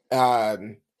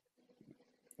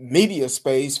 media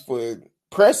space for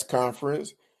press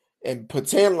conference and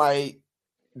pretend like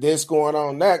this going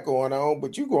on, that going on,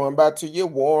 but you going back to your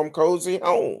warm, cozy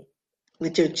home.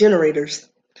 With your generators.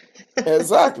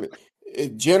 Exactly.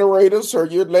 Generators or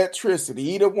your electricity,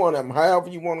 either one of them, however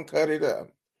you want to cut it up.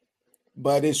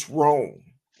 But it's wrong.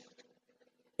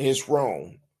 It's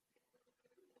wrong.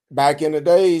 Back in the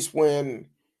days when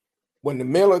the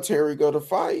military go to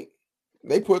fight,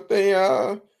 they put they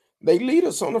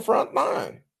leaders on the front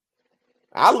line.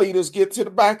 Our leaders get to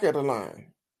the back of the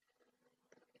line.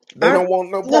 They don't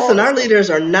want no Listen, parts our of it. leaders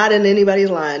are not in anybody's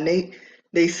line.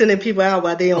 They sending people out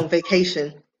while they on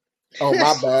vacation. Oh,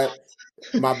 my bad.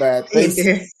 My bad. Ain't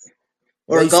there?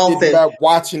 Or They sitting golfing. back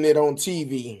watching it on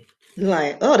TV.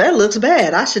 Like, oh, that looks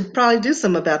bad. I should probably do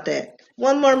something about that.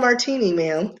 One more martini,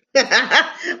 ma'am.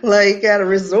 Like at a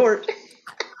resort.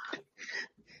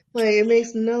 Like it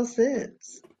makes no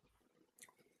sense.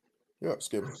 Yeah,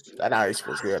 excuse me. That ice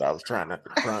was good. I was trying not to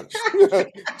crunch.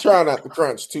 Trying not to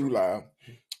crunch too loud.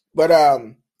 But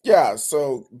yeah,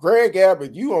 so Greg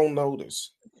Abbott, you on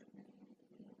notice.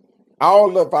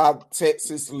 All of our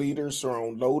Texas leaders are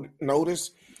on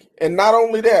notice. And not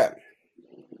only that,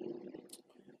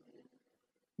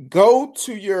 go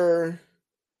to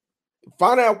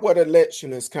find out what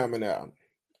election is coming out.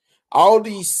 All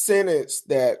these senates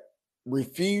that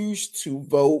refuse to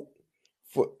vote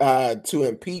for to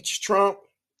impeach Trump,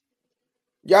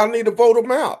 y'all need to vote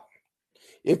them out.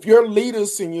 If your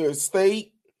leaders in your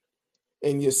state,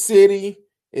 in your city,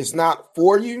 is not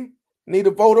for you, need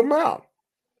to vote them out.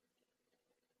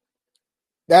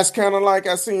 That's kind of like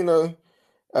I seen a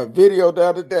video the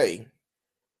other day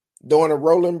during a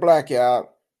rolling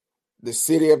blackout. The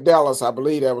city of Dallas, I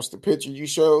believe that was the picture you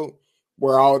showed,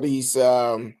 where all these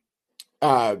buildings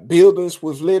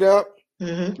was lit up.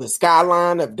 Mm-hmm. The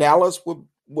skyline of Dallas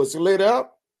was lit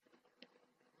up.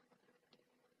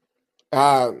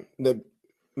 The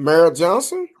Mayor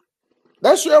Johnson,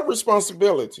 that's your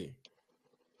responsibility.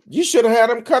 You should have had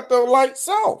them cut the lights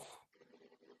off.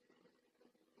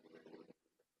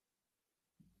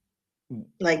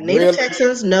 Like Native Really?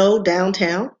 Texans know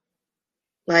downtown.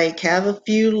 Like have a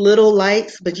few little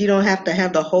lights, but you don't have to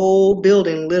have the whole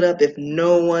building lit up if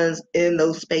no one's in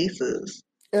those spaces.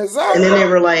 And then Exactly. there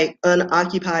were like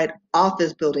unoccupied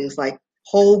office buildings, like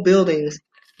whole buildings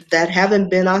that haven't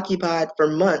been occupied for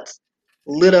months,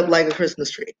 lit up like a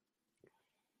Christmas tree.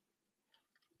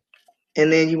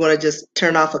 And then you want to just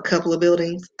turn off a couple of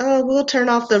buildings. Oh, we'll turn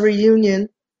off the reunion.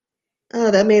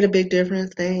 Oh, that made a big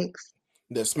difference. Thanks.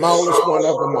 The smallest one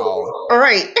of them all. All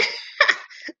right.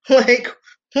 Like,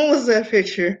 what was that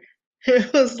picture?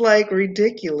 It was like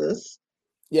ridiculous.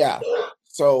 Yeah.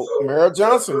 So Mayor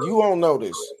Johnson, you won't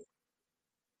notice.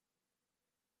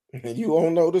 You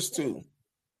won't notice too.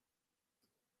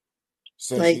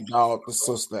 Since Like, you dogged the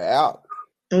sister out.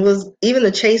 it was even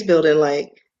the Chase building,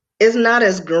 like, it's not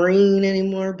as green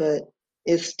anymore, but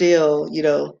it's still,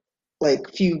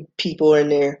 like few people in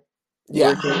there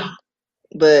Yeah. working.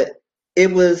 But it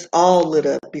was all lit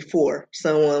up before.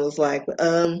 Someone was like,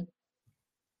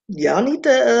 y'all need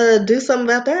to do something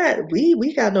about that.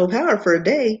 We got no power for a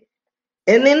day.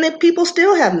 And then the people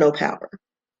still have no power.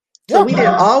 So Yeah. we did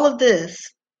all of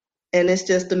this, and it's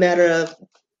just a matter of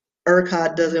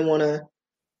ERCOT doesn't want to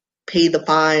pay the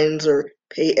fines or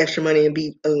pay extra money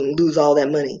and lose all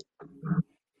that money.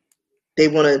 They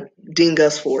want to ding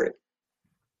us for it.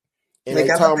 And Like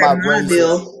they I look talking at about my raising.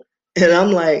 bill, and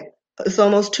I'm like, it's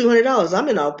almost $200. I'm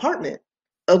in an apartment,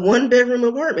 a 1-bedroom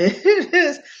apartment.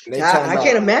 They talking I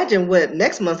can't about imagine what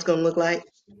next month's gonna look like.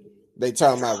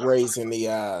 raising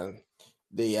the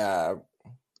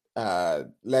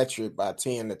electric by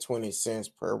 10 to 20 cents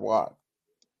per watt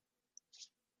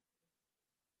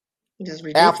Just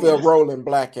after a ridiculous. rolling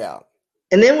blackout.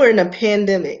 And then we're in a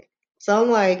pandemic. So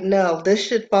I'm like, no, this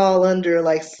should fall under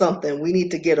like something. We need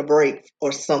to get a break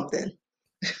or something.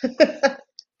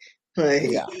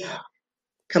 Like, Yeah.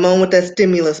 come on with that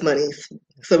stimulus money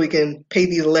so we can pay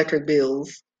these electric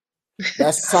bills.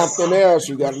 That's something else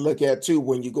you got to look at too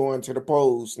when you go into the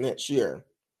polls next year.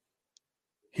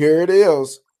 Here it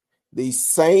is. These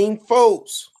same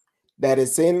folks that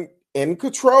is in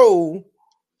control,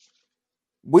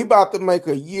 we about to make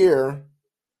a year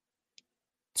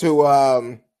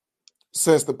to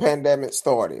since the pandemic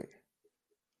started.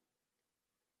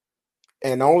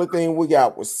 And the only thing we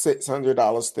got was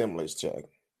 $600 stimulus check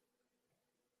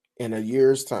in a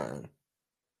year's time.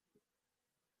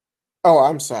 Oh,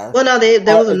 I'm sorry. Well, no,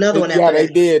 there was another one Yeah, after they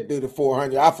that. did do the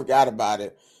 400. I forgot about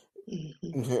it.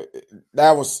 Mhm.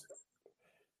 That was,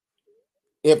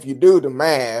 if you do the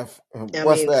math, I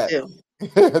what's mean, that? still,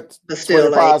 but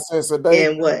still, like, 25 cents a day.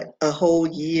 in what, a whole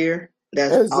year?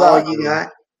 That's all you Exactly.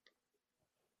 got?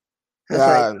 I was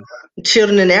like, Uh,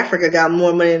 children in Africa got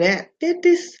more money than that.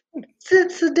 50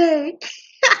 cents a day.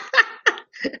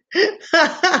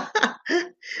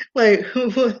 Like,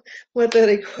 what that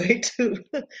equate to?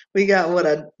 We got what,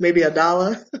 maybe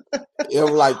 $1? it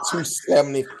was like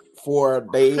 274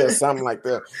 a day or something like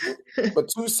that. But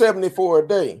 274 a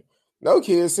day. No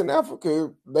kids in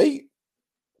Africa, they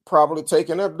probably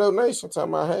taking up donations.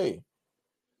 Talking about, hey,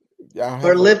 y'all Or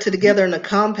have live together in a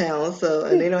compound,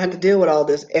 and they don't have to deal with all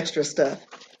this extra stuff.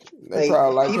 they Like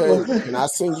probably like, people, hey, can I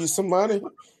send you some money?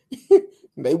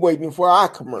 They waiting for our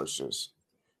commercials.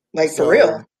 like for real.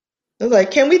 So I was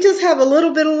like, can we just have a little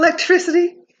bit of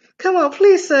electricity? Come on,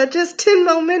 please, sir, just 10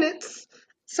 more minutes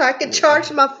so I can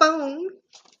charge my phone.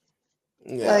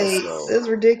 yeah, Like, so it's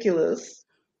ridiculous.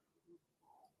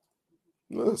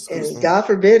 And listen, God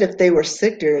forbid if they were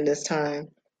sick during this time.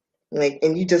 Like,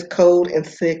 and you just cold and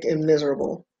sick and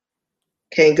miserable.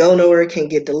 Can't go nowhere,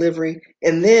 can't get delivery.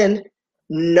 And then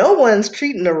no one's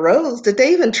treating the roads. Did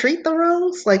they even treat the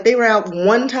roads? Like, they were out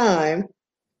one time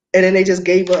and then they just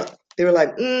gave up. They were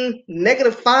like,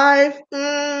 -5?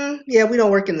 Yeah, we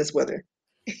don't work in this weather.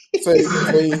 see,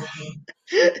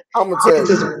 I'm gonna It's tell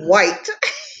just you white.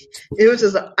 It was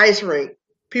just an ice rink.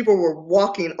 People were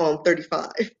walking on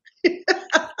 35.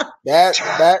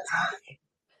 that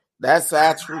that's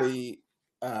actually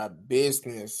a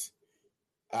business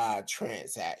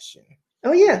transaction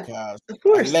Oh, yeah, because of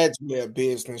course. allegedly a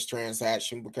business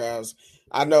transaction because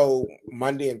I know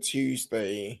Monday and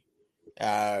Tuesday,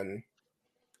 um,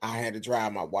 I had to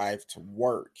drive my wife to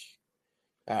work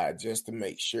just to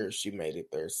make sure she made it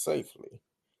there safely.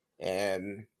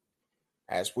 And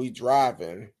as we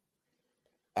driving,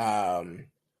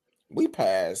 we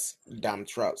passed dump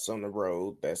trucks on the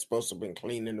road that's supposed to have been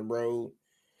cleaning the road.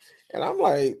 And I'm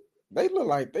like, they look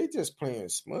like they just playing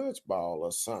smudge ball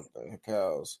or something,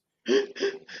 because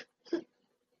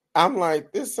I'm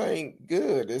like, this ain't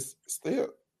good. It's still,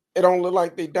 it don't look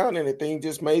like they done anything,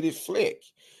 just made it flick.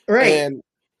 Right.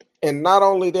 And not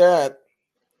only that,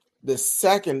 the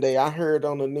second day I heard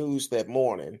on the news that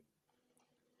morning,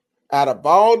 out of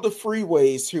all the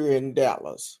freeways here in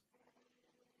Dallas,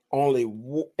 only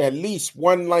at least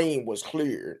one lane was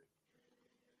cleared.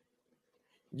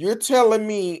 You're telling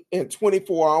me in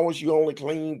 24 hours you only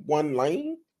cleaned one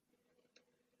lane?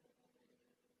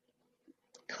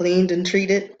 Cleaned and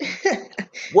treated.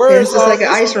 Where It's is just all like an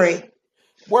this? ice rink.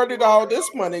 Where did all this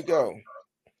money go?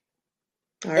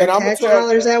 Our And tax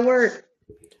dollars at work.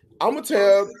 I'm gonna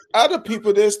tell other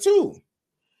people this too.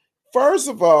 First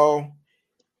of all,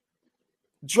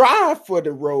 drive for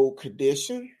the road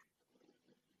condition.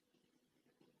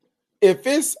 If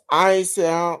it's ice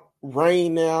out,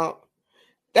 rain out,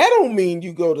 that don't mean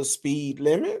you go the speed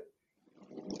limit.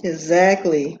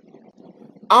 Exactly.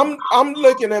 I'm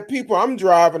looking at people. I'm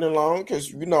driving along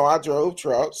because I drove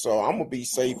trucks, so I'm gonna be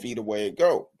safe either way it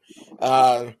go.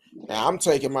 Now I'm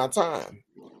taking my time,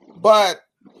 but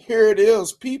here it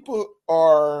is. People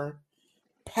are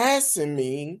passing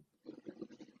me,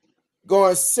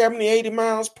 going 70, 80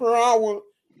 miles per hour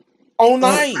on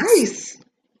ice.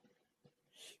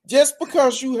 Just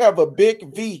because you have a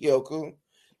big vehicle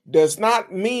does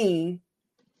not mean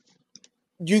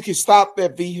you can stop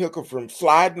that vehicle from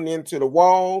sliding into the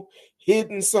wall,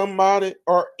 hitting somebody,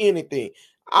 or anything.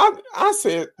 I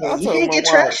You told can't my get wife.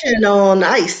 traction on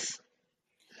ice.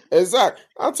 Exactly.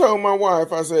 I told my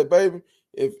wife, I said, baby,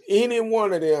 if any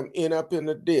one of them end up in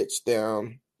the ditch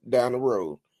down the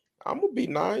road, I'm gonna be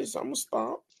nice. I'm gonna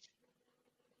stop.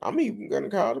 I'm even gonna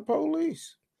call the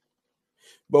police.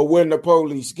 But when the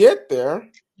police get there,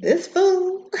 this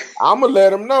fool, I'm gonna let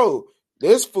them know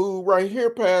this fool right here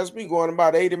passed me going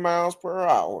about 80 miles per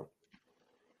hour.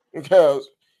 Because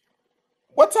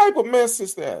what type of mess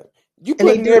is that? You and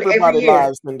they putting do it every everybody's year.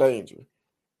 lives in danger.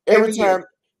 Every year.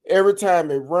 Every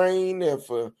time it rain,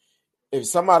 if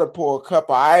somebody pour a cup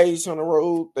of ice on the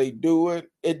road, they do it.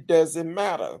 It doesn't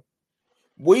matter.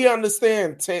 We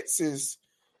understand Texas,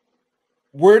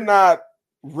 we're not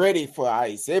ready for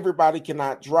ice. Everybody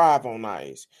cannot drive on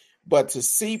ice. But to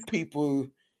see people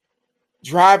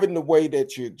driving the way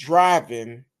that you're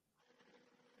driving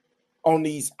on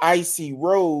these icy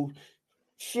roads,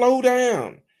 slow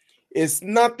down. It's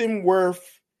nothing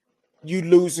worth you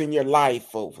losing your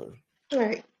life over. All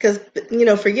right. Because,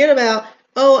 forget about,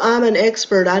 I'm an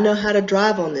expert. I know how to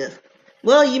drive on this.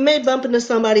 Well, you may bump into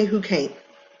somebody who can't.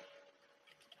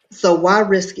 So why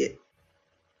risk it?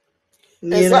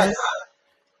 Exactly.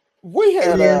 We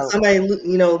had and then somebody,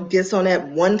 gets on that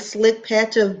one slick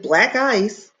patch of black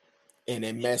ice. And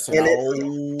it messing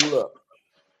all up.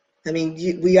 I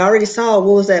mean, we already saw,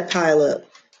 what was that pile up?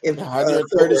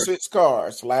 136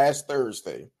 cars last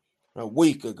Thursday, a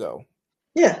week ago.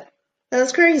 Yeah,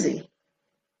 that's crazy.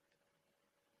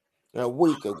 A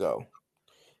week ago.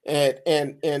 And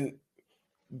then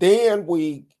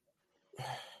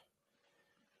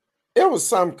it was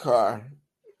some car.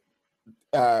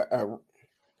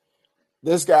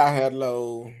 This guy had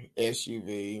low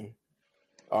SUV,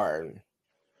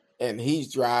 and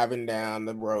he's driving down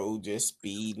the road just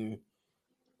speeding.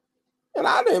 And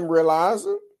I didn't realize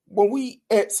it. When we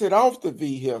exit off the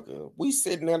vehicle, we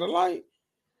sitting at a light.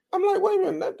 I'm like, wait a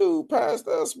minute, that dude passed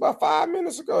us about 5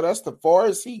 minutes ago. That's the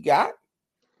farthest he got.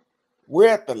 We're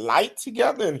at the light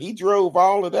together and he drove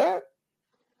all of that.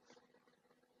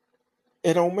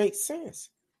 It don't make sense.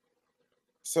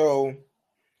 So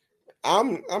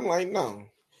I'm like, no.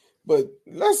 But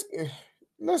let's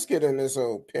get in this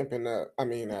old pimping up.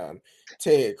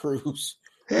 Ted Cruz.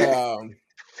 Now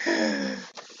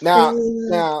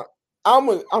I'm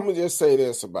gonna just say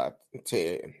this about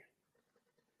Ted.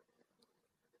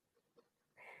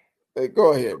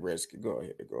 Go ahead, Risky. Go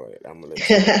ahead. I'm gonna let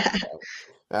you.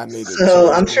 I need to.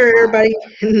 So I'm sure everybody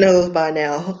knows by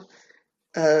now.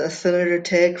 Senator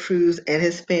Ted Cruz and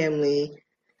his family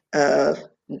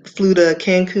flew to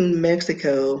Cancun,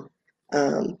 Mexico,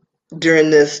 during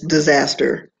this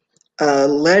disaster.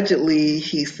 Allegedly,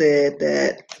 he said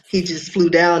that he just flew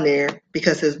down there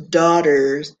because his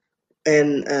daughters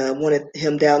and wanted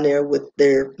him down there with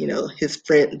their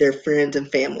friends and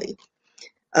family.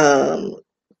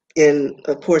 And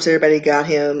of course, everybody got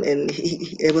him, and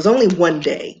it was only one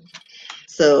day.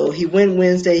 So he went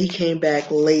Wednesday. He came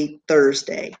back late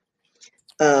Thursday.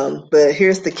 But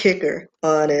here's the kicker: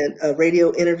 on a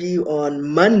radio interview on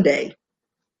Monday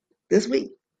this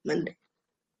week, Monday,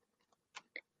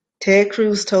 Ted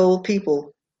Cruz told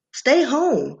people, "Stay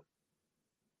home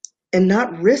and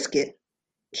not risk it.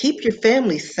 Keep your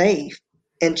family safe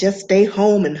and just stay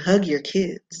home and hug your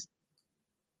kids."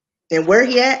 And where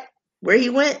he at? Where he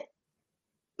went?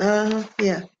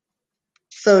 Yeah.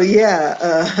 So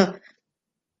yeah,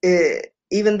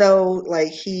 even though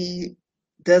like he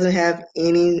doesn't have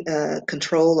any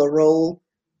control or role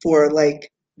for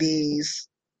like these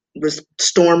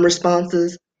storm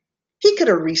responses, he could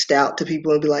have reached out to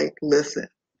people and be like, "Listen,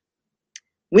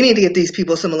 we need to get these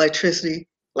people some electricity."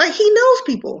 Like he knows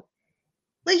people.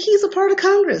 Like he's a part of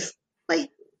Congress. Like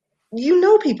you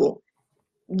know people.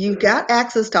 You got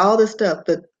access to all this stuff,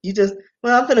 but you just,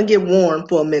 well, I'm gonna get warm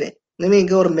for a minute. Let me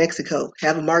go to Mexico,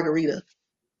 have a margarita,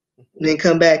 and then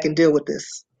come back and deal with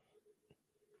this.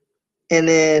 And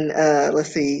then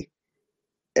let's see.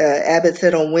 Abbott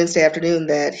said on Wednesday afternoon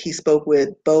that he spoke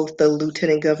with both the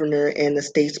lieutenant governor and the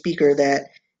state speaker that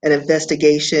an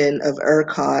investigation of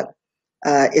ERCOT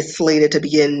is slated to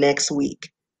begin next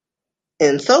week.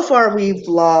 And so far, we've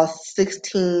lost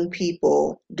 16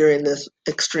 people during this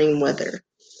extreme weather.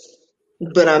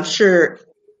 But I'm sure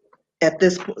at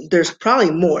this point, there's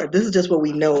probably more. This is just what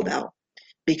we know about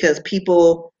because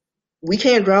we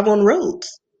can't drive on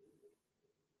roads.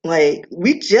 Like,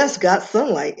 we just got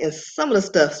sunlight and some of the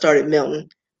stuff started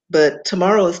melting, but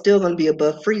tomorrow is still going to be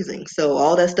above freezing. So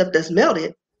all that stuff that's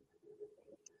melted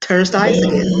turns to ice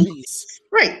again.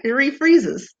 Right, it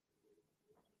refreezes.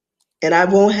 And I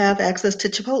won't have access to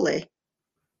Chipotle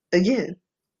again.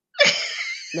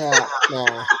 Now,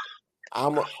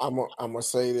 I'm gonna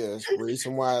say this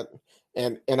reason why,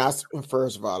 and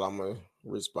first of all, I'm gonna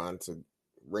respond to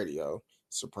radio.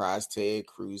 Surprised Ted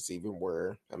Cruz even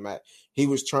where I'm at. He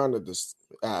was trying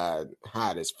to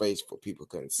hide his face for people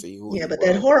couldn't see who. Yeah, but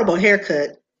that horrible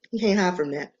haircut, you can't hide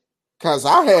from that. Cause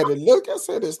I had to look. I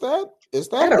said, "Is that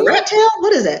a rat tail?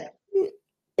 What is that?"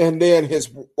 And then his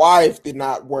wife did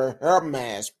not wear her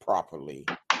mask properly,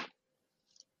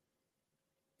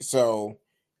 so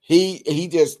he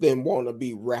just didn't want to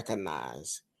be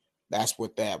recognized. That's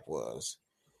what that was.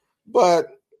 But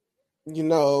you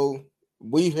know,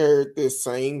 we heard this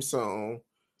same song.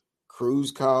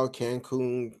 Cruz called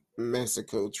Cancun,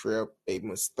 Mexico trip a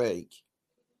mistake,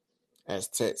 as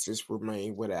Texas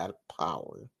remained without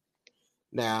power.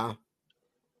 Now,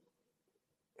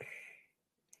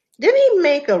 didn't he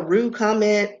make a rude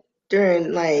comment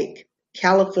during like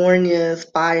California's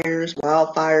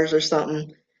wildfires or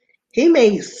something? He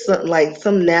made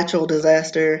some natural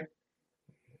disaster.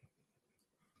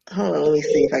 Hold on, let me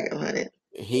see if I can find it.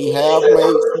 He have made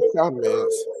some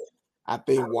comments. I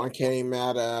think one came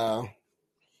out.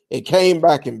 It came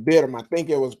back and bit him. I think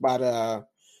it was by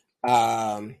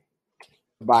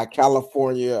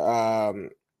California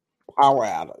power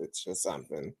outage or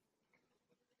something.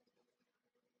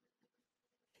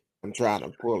 I'm trying to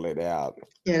pull it out.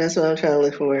 Yeah, that's what I'm trying to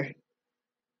look for.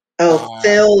 Oh,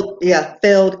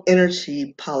 failed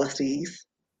energy policies.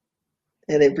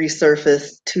 And it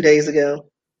resurfaced 2 days ago.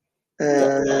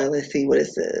 Let's see what it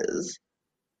says.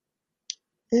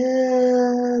 We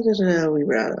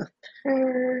were out of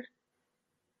her.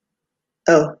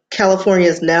 Oh, California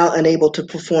is now unable to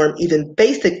perform even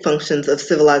basic functions of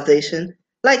civilization,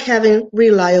 like having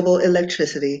reliable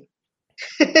electricity.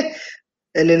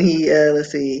 And then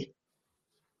let's see,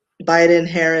 Biden,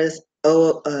 Harris,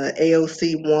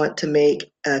 AOC want to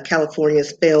make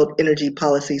California's failed energy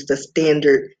policies the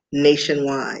standard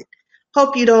nationwide.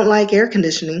 Hope you don't like air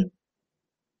conditioning.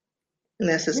 And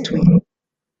that's his tweet.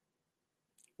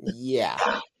 Yeah.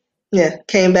 Yeah,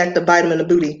 came back to bite him in the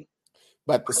booty.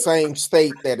 But the same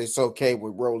state that it's okay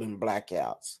with rolling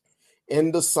blackouts.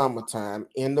 In the summertime,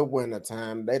 in the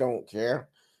wintertime, they don't care.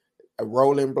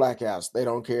 Rolling blackouts, they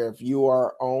don't care if you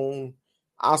are on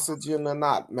oxygen or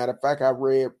not. Matter of fact, I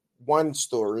read one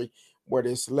story where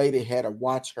this lady had to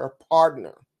watch her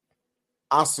partner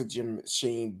oxygen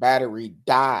machine battery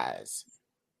dies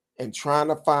and trying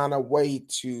to find a way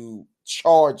to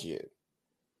charge it.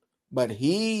 But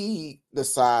he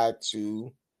decided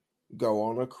to go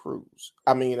on a cruise.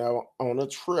 I mean, on a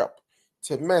trip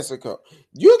to Mexico.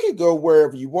 You can go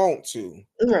wherever you want to.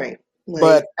 Right.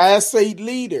 But as a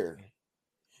leader,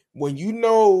 when you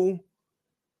know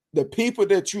the people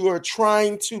that you are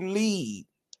trying to lead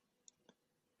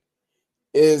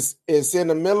is in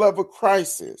the middle of a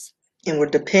crisis, and we're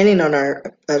depending on our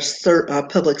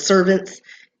public servants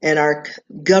and our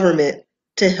government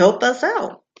to help us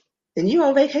out, and you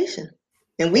on vacation,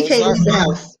 and we can't leave the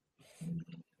house.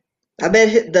 I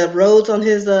bet the roads on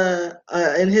his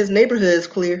in his neighborhood is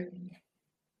clear.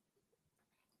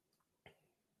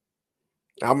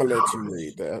 I'm gonna let you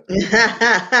read that.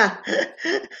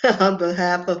 On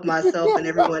behalf of myself and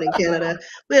everyone in Canada,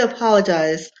 we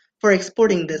apologize for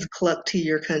exporting this cluck to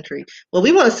your country. Well,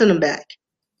 we want to send him back.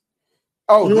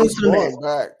 Oh, We want to he's send him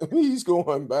back. going back. He's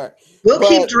going back. We'll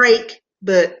keep But Drake,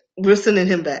 but we're sending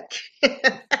him back.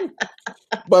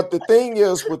 but the thing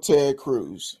is with Ted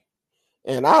Cruz,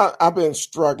 and I've been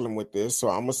struggling with this, so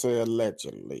I'm gonna say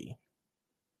allegedly.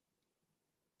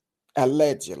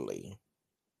 Allegedly.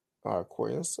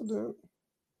 Coincident?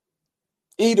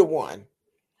 Either one.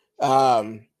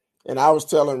 And I was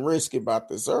telling Risky about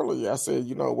this earlier. I said,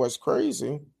 you know what's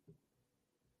crazy?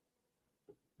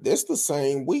 This the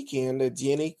same weekend that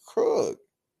Jenny Krug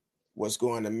was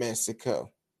going to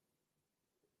Mexico.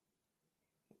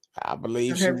 I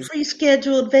believe On she her was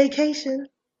pre-scheduled vacation.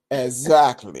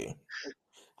 exactly.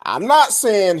 I'm not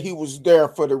saying he was there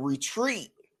for the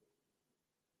retreat,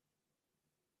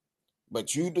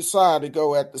 but you decided to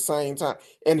go at the same time.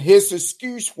 And his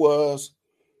excuse was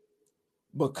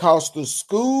because the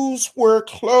schools were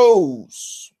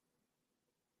closed.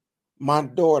 My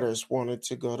daughters wanted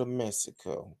to go to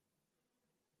Mexico.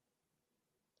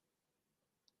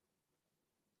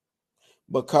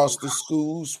 Because the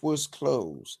schools was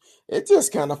closed. It's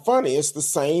just kind of funny. It's the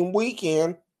same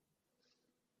weekend.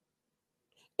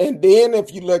 And then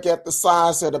if you look at the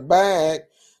size of the bag,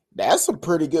 that's a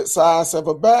pretty good size of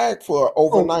a bag for an Oh,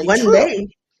 overnight one trip. day.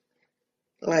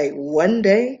 Like one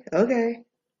day? Okay.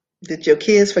 Did your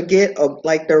kids forget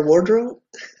like their wardrobe?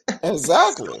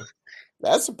 Exactly.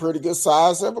 That's a pretty good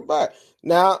size of a bag.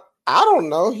 Now, I don't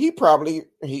know. He probably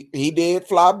he did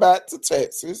fly back to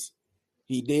Texas.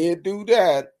 He did do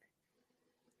that.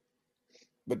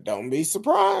 But don't be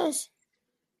surprised.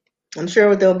 I'm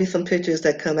sure there'll be some pictures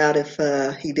that come out if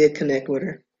he did connect with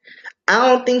her. I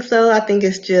don't think so. I think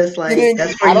it's just He like didn't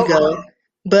that's where I you don't go.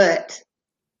 But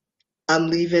I'm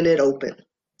leaving it open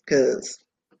because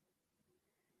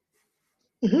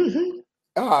you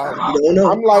don't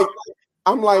know.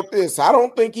 I'm like this. I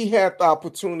don't think he had the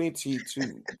opportunity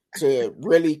to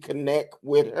really connect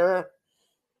with her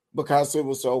because it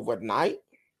was overnight.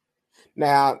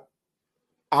 Now,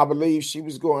 I believe she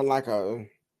was going like a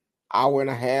hour and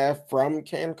a half from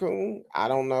Cancun. I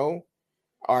don't know.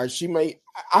 Or she may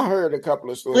I heard a couple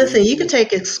of stories. Listen, you can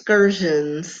take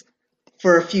excursions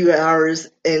for a few hours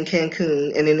in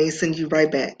Cancun and then they send you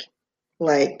right back.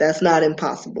 Like that's not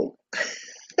impossible.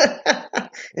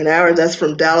 An hour that's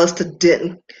from Dallas to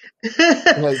Denton.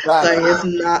 Like Exactly. it's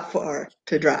not far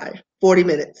to drive. 40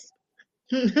 minutes.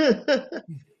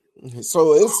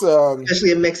 So it's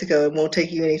Especially in Mexico, it won't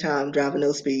take you any time driving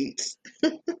those speeds.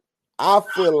 I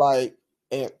feel like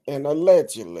and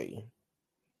allegedly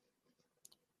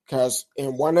because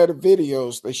in one of the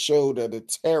videos they showed of the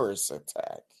terrorist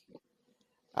attack.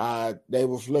 They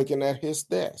was looking at his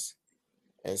desk,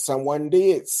 and someone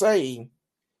did say,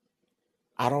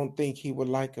 "I don't think he would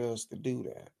like us to do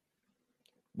that."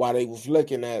 While they was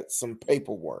looking at some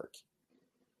paperwork,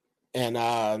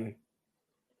 and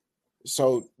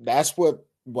so that's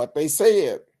what they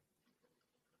said.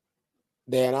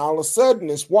 Then all of a sudden,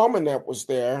 this woman that was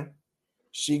there,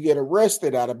 she get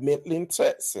arrested out of Midland,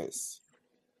 Texas,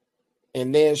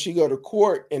 and then she go to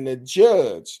court, and the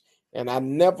judge, and I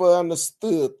never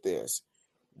understood this.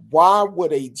 Why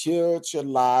would a judge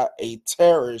allow a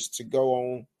terrorist to go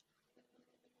on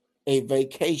a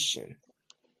vacation?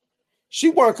 She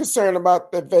wasn't concerned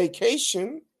about the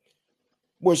vacation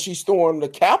when she stormed the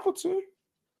Capitol.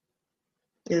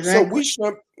 So Exactly.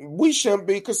 we shouldn't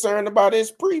be concerned about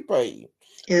his prepaid.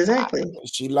 Exactly.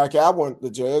 She like I want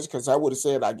the judge because I would have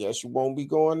said, I guess you won't be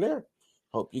going there.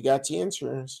 Hope you got your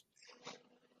insurance.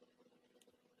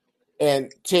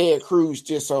 And Ted Cruz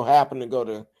just so happened to go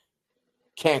to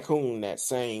Cancun that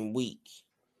same week.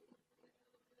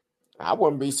 I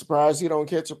wouldn't be surprised he don't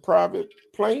catch a private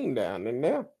plane down in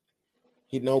there.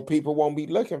 He know people won't be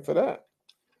looking for that.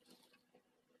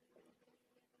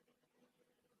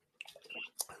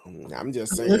 I'm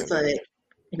just saying. Looks like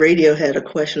Radio had a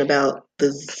question about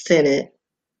the Senate.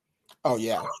 Oh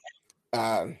yeah.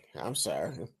 I'm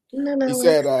sorry. No, He it's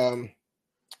said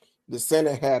the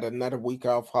Senate had another week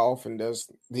off, and does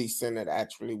the Senate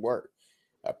actually work?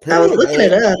 I was Apparently looking they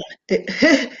it up,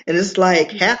 and it's like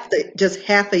just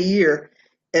half a year.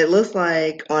 It looks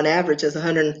like on average it's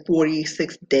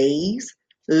 146 days,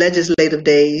 legislative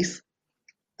days,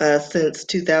 since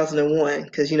 2001.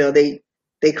 Because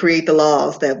they create the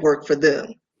laws that work for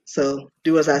them. So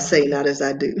do as I say, not as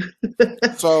I do.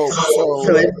 So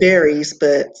so it varies,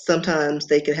 but sometimes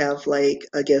they could have like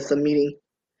I guess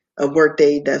a work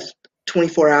day that's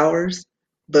 24 hours,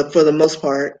 but for the most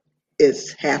part,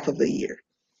 it's half of the year.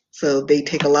 So they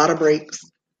take a lot of breaks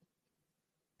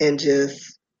and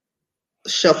just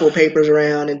shuffle papers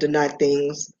around and deny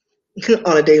things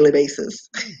on a daily basis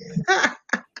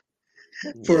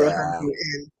for Yeah, 100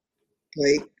 and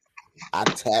like I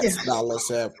yeah, tax dollars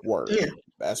at work. yeah,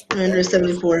 That's what that is.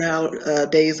 174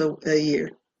 days a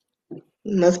year.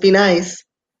 Must be nice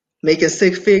making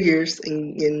six figures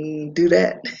and do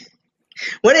that.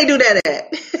 Where they do that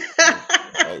at?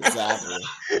 Exactly.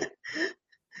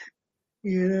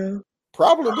 You know,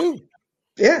 Probably do.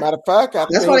 yeah. Matter of fact,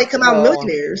 That's why they come out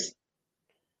millionaires.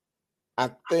 I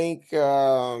think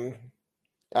I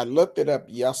looked it up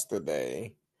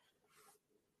yesterday.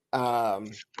 I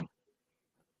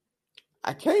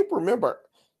can't remember.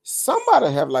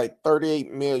 Somebody have like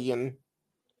 38 million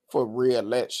for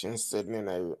re-election sitting in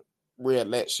a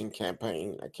re-election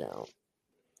campaign account.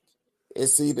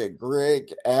 It's either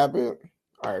Greg Abbott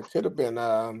or it could have been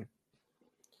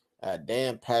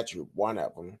Dan Patrick, one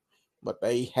of them, but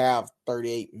they have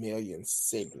 38 million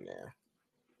sitting there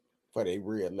for their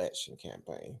re-election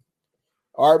campaign.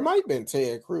 Or it might have been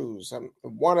Ted Cruz.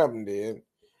 One of them did.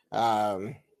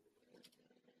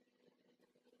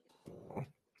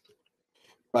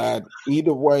 But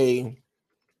either way,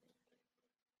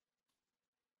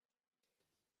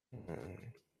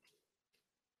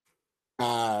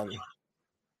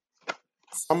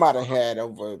 somebody had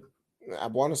over, I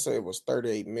want to say it was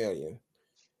 38 million.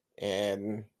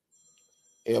 And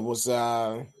it was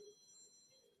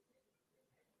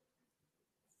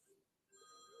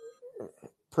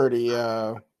pretty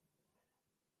I'm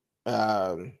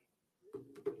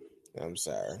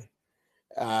sorry.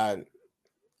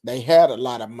 They had a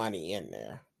lot of money in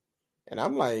there. And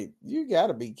I'm like, you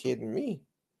gotta be kidding me.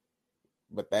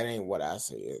 But that ain't what I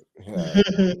said.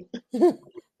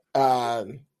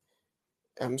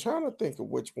 I'm trying to think of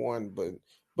which one,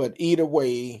 but either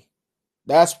way,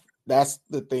 that's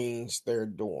the things they're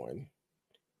doing.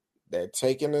 They're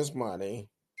taking his money.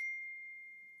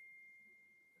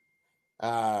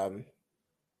 Sorry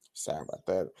about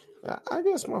that. I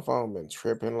guess my phone been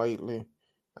tripping lately.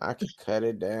 I can cut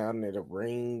it down, it'll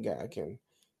ring. I can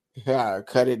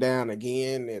cut it down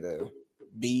again, it'll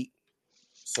beep.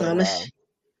 So I'm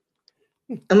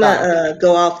gonna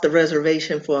go off the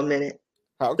reservation for a minute.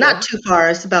 okay. Not too far.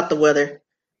 It's about the weather,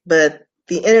 but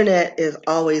the internet is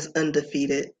always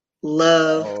undefeated.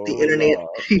 Love Oh the internet Lord.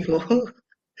 people.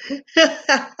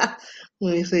 Let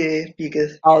me see if you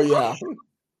can. Oh yeah.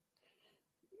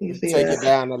 You see Take that? it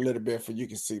down a little bit for you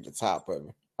can see the top of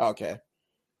it. Okay.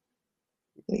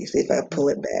 Let me see if I pull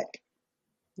it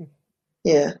back.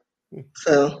 Yeah.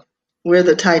 So we're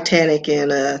the Titanic,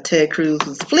 and Ted Cruz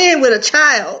is fleeing with a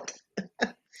child.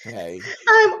 Hey,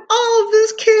 I'm all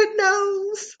this kid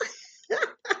knows.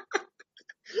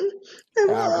 I'm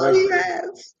all he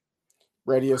has.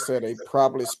 radio said they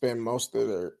probably spend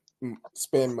majority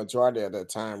of their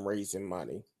time raising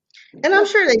money. And I'm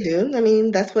sure they do. I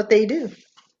mean, that's what they do.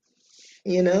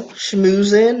 You know,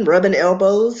 schmoozing, rubbing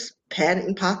elbows,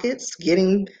 patting pockets,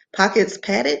 getting pockets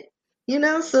patted. You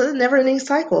know, so a never ending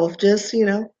cycle of just,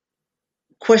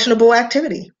 questionable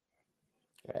activity.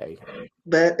 Hey,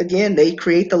 But again, they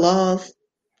create the laws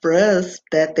for us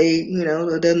that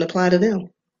it doesn't apply to them.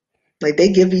 Like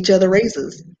they give each other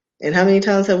raises. And how many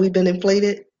times have we been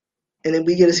inflated? And then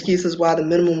we get excuses why the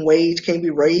minimum wage can't be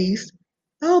raised.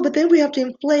 Oh, but then we have to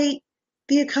inflate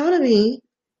the economy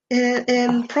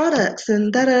and products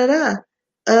and da da da.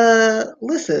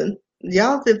 Listen,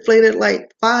 y'all have inflated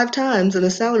like 5 times and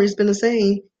the salary's been the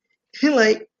same. You're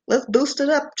like, let's boost it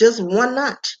up just one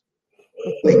notch.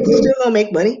 Like, we still gonna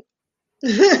make money.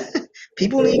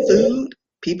 People need food.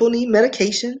 People need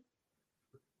medication.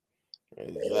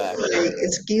 exactly. Like,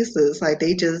 excuses. Like,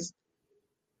 they just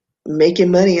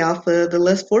making money off of the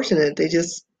less fortunate. They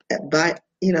just buy,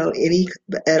 any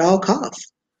at all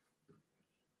costs.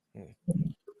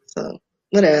 So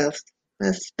what else?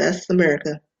 That's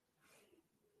America.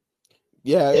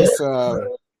 Yeah, it's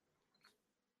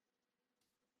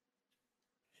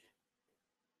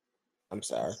I'm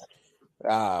sorry.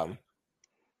 Um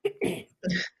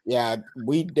yeah,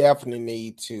 we definitely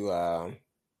need to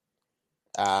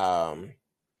um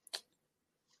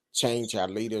change our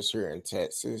leaders here in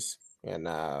Texas and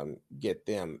get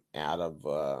them out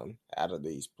of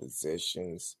these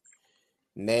positions.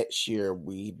 Next year,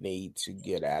 we need to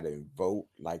get out and vote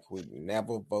like we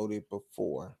never voted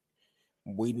before.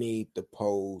 We need the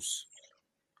polls,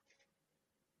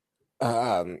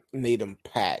 need them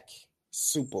pack,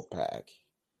 super pack,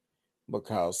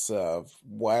 because of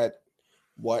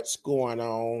what's going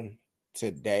on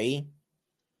today.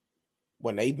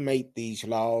 when they make these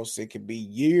laws, it could be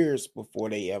years before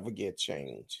they ever get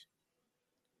changed.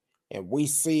 And we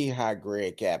see how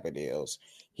Greg Abbott is.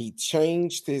 He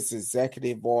changed his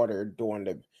executive order during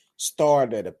the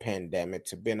start of the pandemic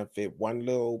to benefit one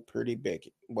little pretty big.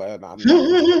 Well, I'm not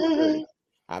gonna say pretty.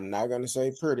 I'm not gonna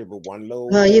say pretty, but one little.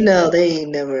 Well, you know, they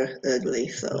ain't never ugly,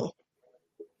 so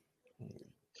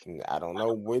I don't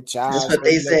know which that's eyes what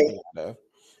they they say. looking at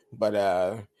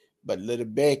her, but little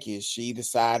Becky, she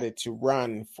decided to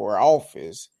run for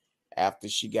office after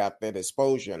she got that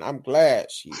exposure, and I'm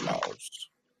glad she lost.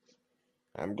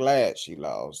 I'm glad she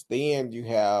lost. Then you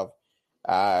have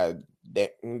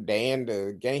Dan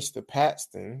the gangster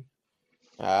Paxton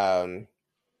trying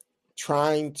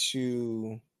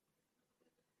to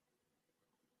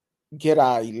get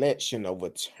our election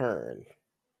overturned,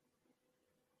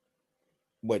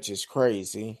 which is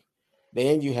crazy.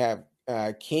 Then you have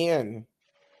Dan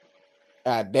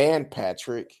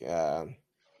Patrick.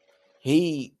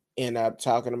 He ended up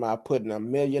talking about putting $1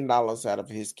 million out of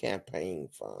his campaign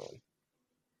fund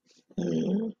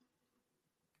Mm.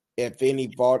 if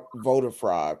any voter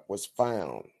fraud was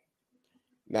found.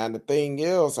 Now the thing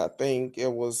is, I think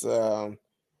it was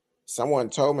someone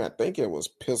told me, I think it was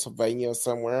Pennsylvania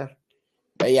somewhere.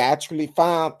 They actually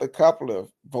found a couple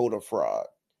of voter fraud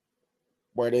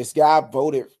where this guy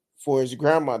voted for his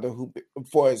mother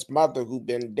who'd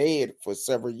been dead for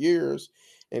several years,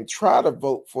 and tried to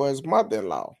vote for his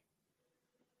mother-in-law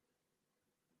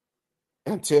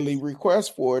until he requests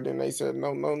for it, and they said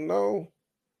no, no, no.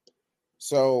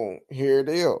 So here it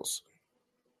is.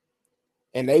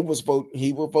 And he was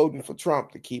voting for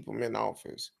Trump to keep him in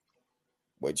office,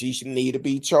 which he should need to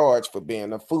be charged for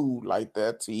being a fool like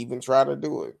that to even try to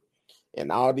do it.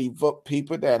 And all these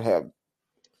people that have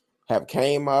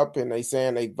came up and they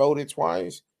saying they voted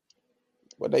twice,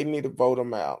 well, they need to vote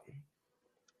them out.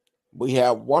 We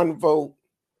have one vote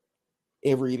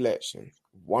every election,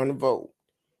 one vote,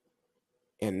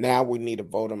 and now we need to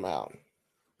vote them out.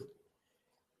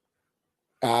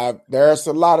 There's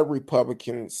a lot of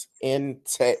Republicans in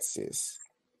Texas.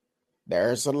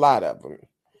 There's a lot of them.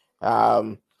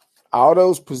 All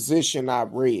those positions I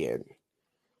read,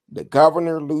 the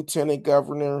governor, lieutenant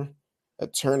governor,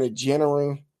 attorney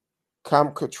general,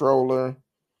 comptroller,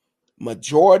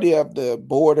 majority of the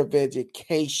board of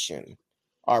education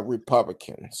are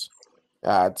Republicans.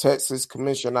 Texas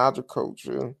Commission on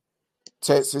Agriculture,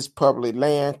 Texas Public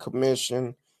Land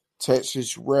Commission,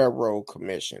 Texas Railroad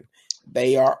Commission.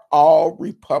 They are all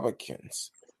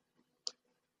Republicans.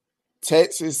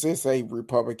 Texas is a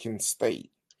Republican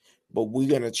state, but we're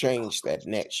going to change that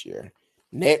next year.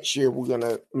 Next year, we're going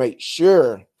to make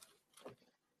sure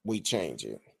we change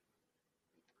it.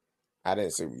 I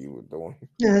didn't see what you were doing.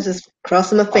 Yeah, just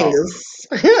crossing my fingers.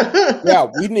 Yeah,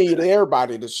 we need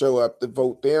everybody to show up to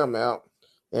vote them out,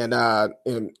 and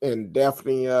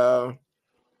definitely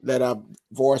let our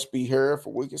voice be heard.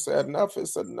 For we can say enough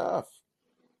is enough.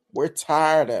 We're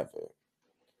tired of it.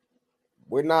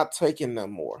 We're not taking no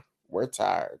more. We're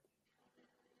tired.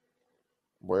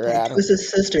 We're out of Twisted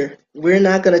Sister, we're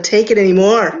not going to take it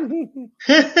anymore.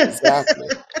 Exactly.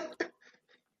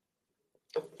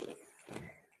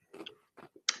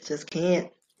 Just can't.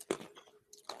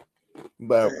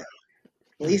 But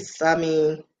At least, I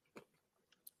mean,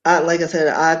 like I said,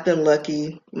 I've been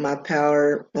lucky. My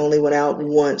power only went out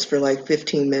once for like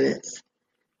 15 minutes.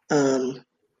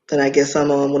 And I guess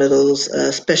I'm on one of those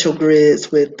special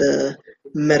grids with the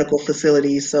medical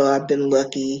facilities, so I've been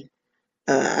lucky.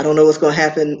 I don't know what's going to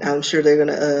happen. I'm sure they're going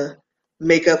to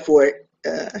make up for it,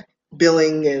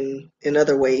 billing and in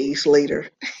other ways later.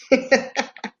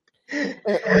 and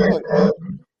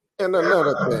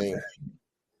another thing,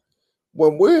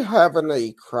 when we're having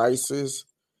a crisis,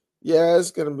 yeah,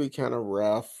 it's going to be kind of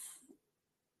rough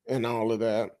and all of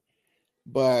that.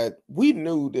 But we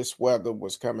knew this weather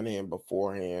was coming in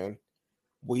beforehand.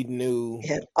 We knew. We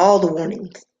had all the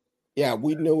warnings. Yeah,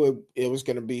 we knew it was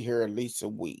going to be here at least a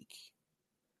week.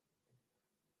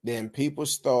 Then people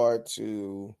start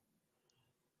to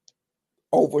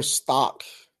overstock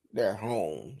their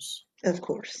homes. Of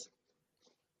course.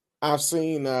 I've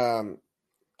seen, I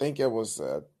think it was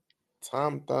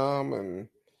Tom Thumb and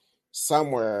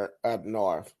somewhere up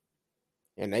north,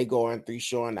 and they going through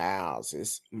showing the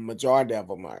houses. Majority of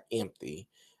them are empty.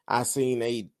 I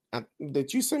seen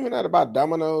did you see me that about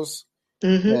Domino's?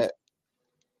 Mm-hmm. That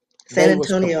San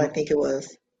Antonio, I think it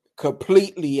was.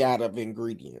 Completely out of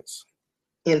ingredients.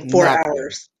 In 4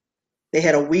 hours. They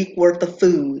had a week worth of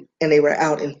food and they were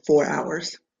out in 4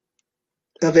 hours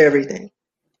of everything.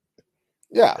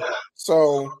 Yeah.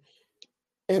 So,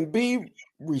 and be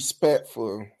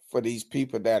respectful for these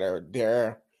people that are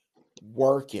there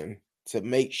working to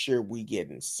make sure we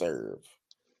getting served.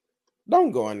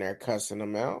 Don't go in there cussing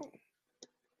them out.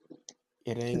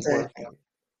 It ain't worth Exactly. it.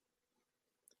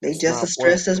 They It's just not as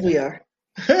worth stressed it. as we are.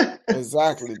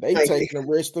 Exactly. They Like, taking the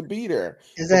risk to be there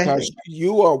because exactly.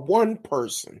 you are one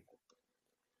person.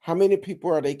 How many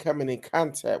people are they coming in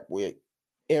contact with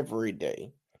every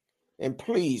day? And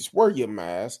please wear your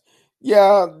mask.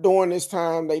 Yeah, during this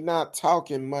time, they not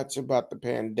talking much about the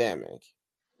pandemic,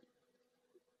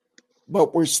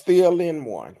 but we're still in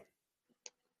one.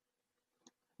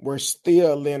 We're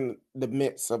still in the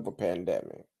midst of a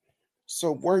pandemic.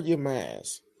 So wear your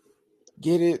mask.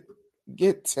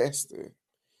 Get tested.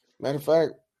 Matter of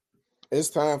fact, it's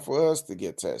time for us to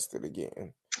get tested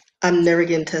again. I'm never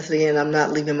getting tested again. I'm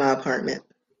not leaving my apartment.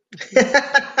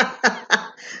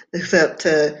 Except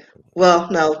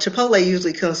well, no, Chipotle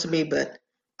usually comes to me, but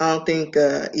I don't think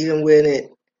even when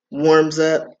it warms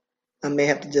up, I may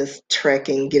have to just trek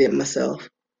and get it myself.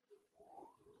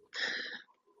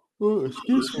 Oh,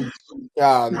 excuse me.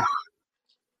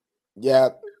 Yeah,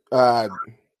 uh,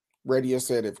 Radio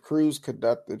said if Cruz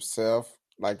conduct himself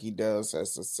like he does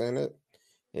as the Senate,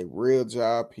 a real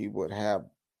job, he would have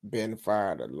been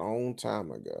fired a long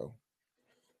time ago.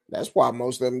 That's why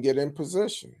most of them get in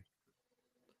position.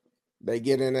 They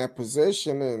get in that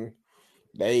position and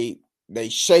they they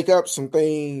shake up some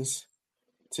things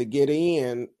to get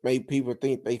in, make people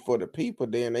think they for the people.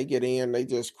 Then they get in, they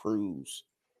just cruise.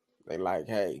 They like,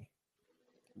 hey,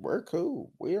 we're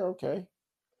cool, we're okay,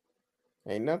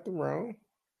 ain't nothing wrong.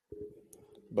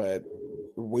 But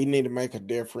we need to make a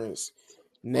difference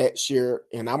next year.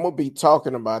 And I'm gonna be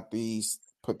talking about these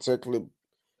particular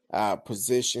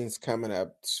positions coming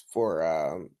up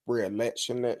for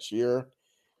re-election next year.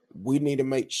 We need to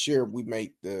make sure we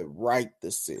make the right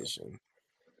decision.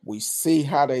 We see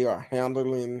how they are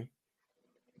handling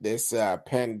this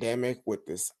pandemic with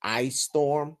this ice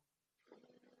storm.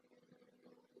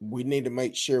 We need to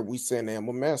make sure we send them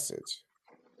a message.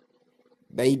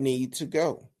 They need to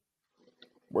go.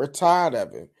 We're tired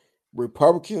of it.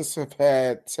 Republicans have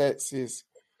had Texas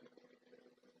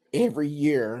every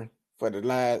year for the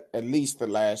last at least the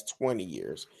last 20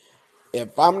 years.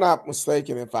 If I'm not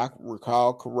mistaken, if I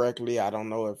recall correctly, I don't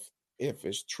know if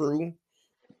it's true,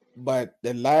 but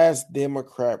the last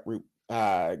Democrat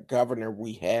governor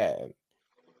we had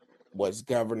was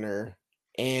Governor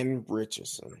Ann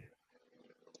Richardson,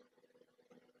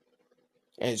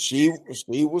 and she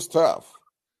was tough.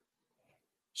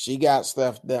 She got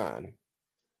stuff done,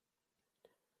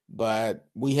 but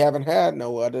we haven't had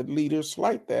no other leaders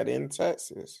like that in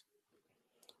Texas.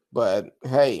 But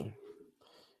hey,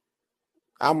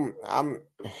 I'm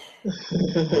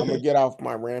gonna get off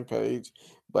my rampage.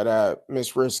 But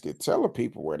Miss Risky, tell the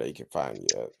people where they can find you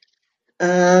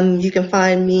at. You can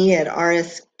find me at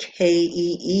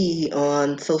RSKEE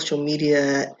on social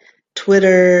media.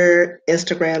 Twitter,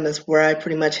 Instagram is where I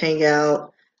pretty much hang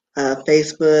out.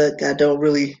 Facebook, I don't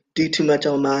really do too much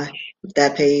on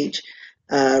that page.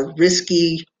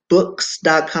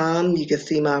 RiskyBooks.com, you can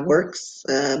see my works.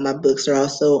 My books are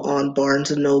also on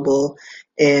Barnes and Noble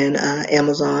and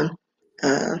Amazon.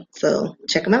 So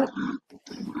check them out.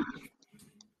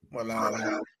 Well,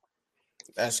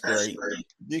 that's great.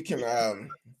 You can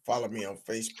follow me on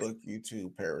Facebook,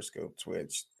 YouTube, Periscope,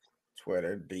 Twitch,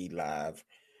 Twitter, D Live.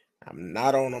 I'm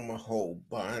not on them a whole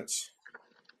bunch,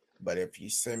 but if you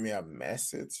send me a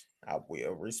message, I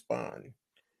will respond,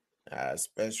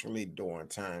 especially during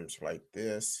times like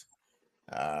this.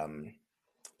 Um,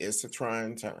 it's a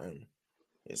trying time.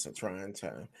 It's a trying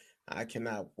time. I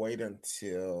cannot wait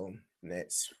until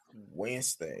next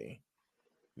Wednesday.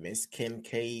 Miss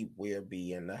Kincaid will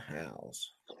be in the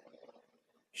house.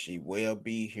 She will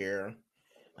be here.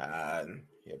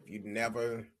 If you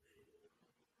never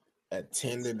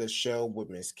attended the show with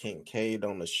Miss Kincaid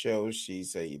on the show,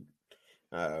 she's a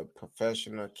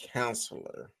professional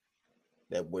counselor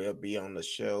that will be on the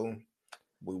show.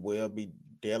 We will be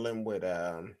dealing with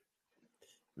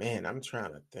man, I'm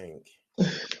trying to think.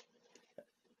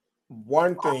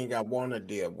 One thing I want to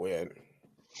deal with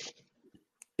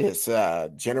is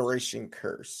generation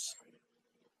curse.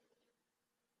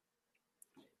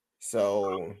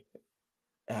 So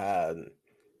uh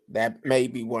that may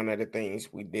be one of the things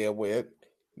we deal with.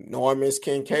 Knowing Miss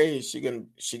Kincaid, she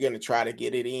gonna try to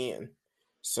get it in.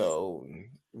 So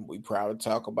we probably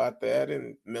talk about that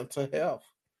and mental health.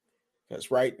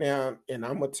 Because right now, and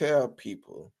I'm gonna tell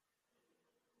people,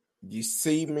 you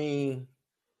see me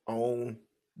on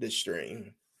the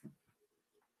stream,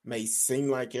 may seem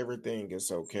like everything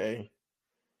is okay.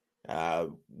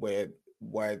 With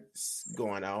what's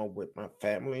going on with my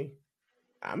family,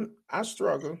 I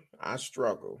struggle. I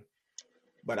struggle.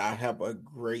 but I have a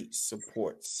great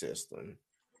support system.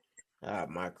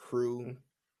 My crew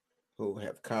who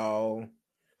have called,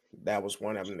 that was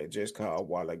one of them that just called a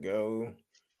while ago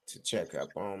to check up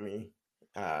on me.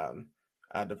 Um,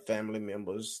 Other family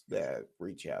members that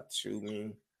reach out to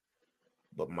me,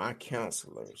 but my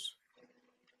counselors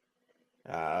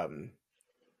um,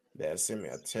 that send me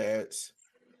a text.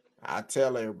 I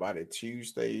tell everybody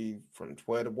Tuesday from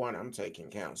 12 to 1, I'm taking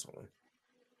counseling.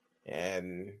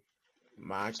 And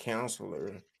my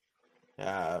counselor,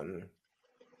 um,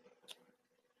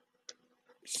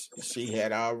 she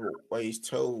had always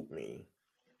told me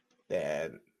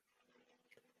that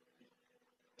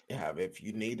if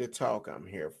you need to talk, I'm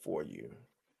here for you.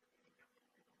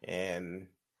 And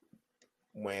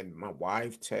when my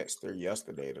wife texted her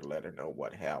yesterday to let her know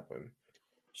what happened,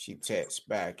 she texted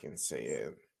back and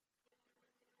said,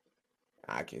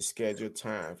 I can schedule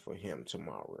time for him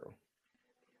tomorrow.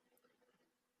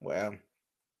 Well,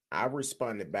 I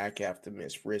responded back after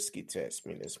Miss Risky texted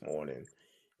me this morning.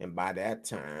 And by that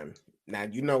time, now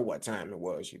you know what time it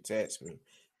was you text me.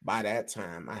 By that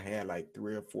time, I had like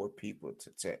 3 or 4 people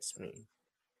to text me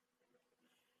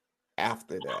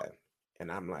after that.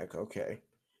 And I'm like, okay.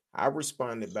 I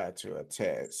responded back to a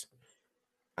text.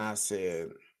 I said,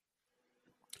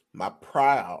 my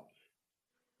pride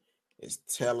is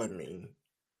telling me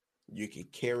you can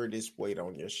carry this weight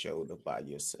on your shoulder by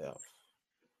yourself.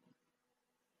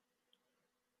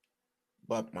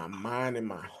 But my mind and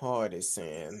my heart is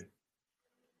saying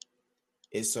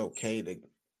it's okay to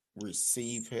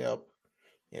receive help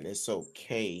and it's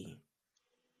okay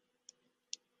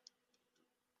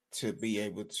to be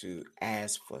able to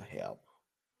ask for help.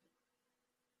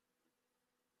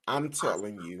 I'm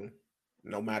telling you,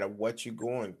 no matter what you're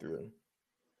going through,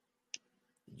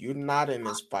 you're not in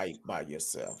this fight by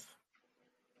yourself.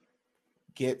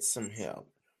 Get some help.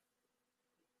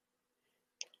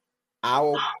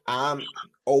 I'm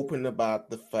open about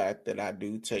the fact that I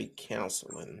do take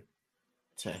counseling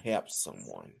to help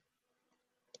someone.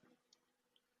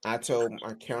 I told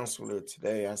my counselor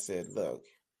today, I said, look,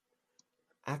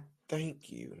 I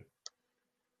thank you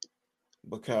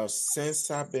because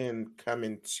since I've been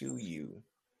coming to you,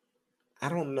 I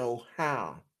don't know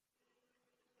how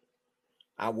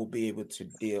I will be able to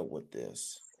deal with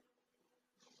this.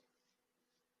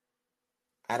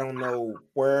 I don't know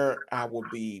where I will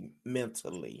be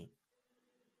mentally,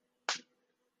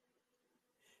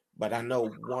 but I know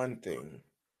one thing.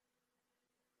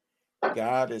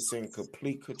 God is in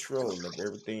complete control of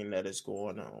everything that is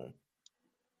going on.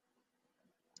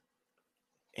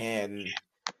 And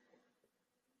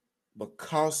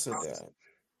because of that,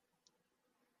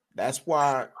 that's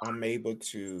why I'm able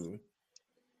to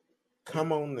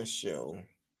come on the show,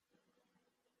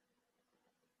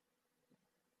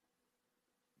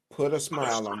 put a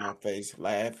smile on my face,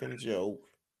 laugh and joke,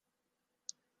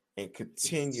 and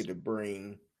continue to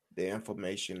bring the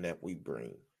information that we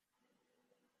bring.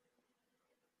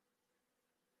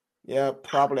 Yeah,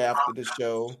 probably after the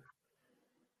show,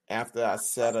 after I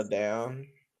settle down,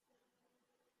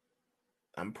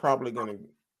 I'm probably going to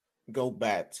go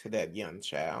back to that young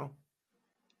child,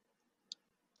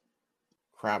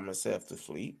 cry myself to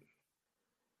sleep,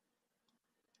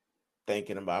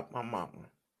 thinking about my mama.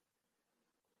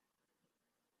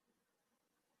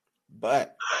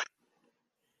 But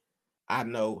I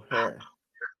know her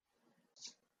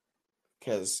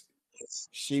because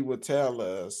she would tell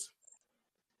us,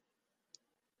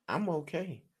 I'm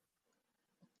okay.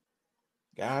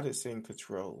 God is in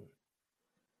control.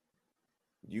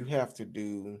 You have to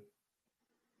do,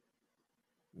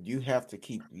 you have to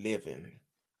keep living.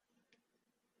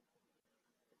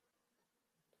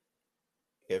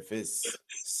 If it's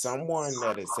someone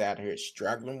that is out here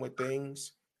struggling with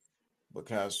things,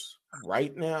 because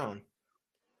right now,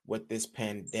 with this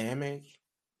pandemic,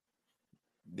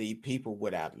 the people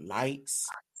without lights,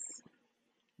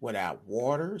 without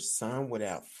water, some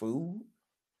without food.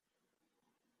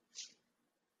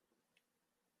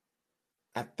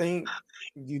 I think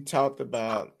you talked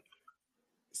about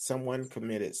someone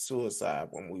committed suicide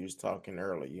when we was talking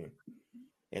earlier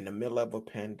in the middle of a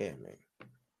pandemic.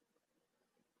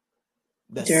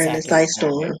 The during this second ice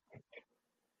one. storm.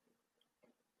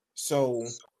 So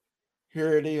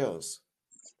here it is.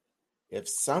 If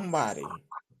somebody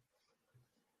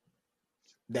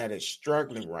that is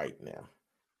struggling right now,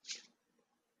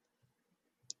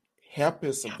 help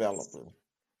is available.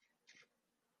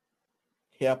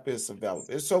 Help is available.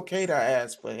 It's okay to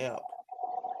ask for help.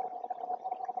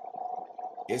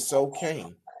 It's okay.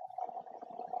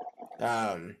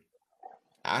 Um,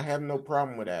 I have no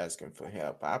problem with asking for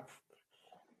help. I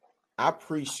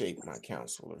appreciate my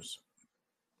counselors.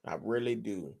 I really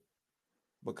do,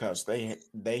 because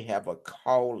they have a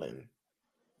calling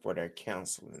for their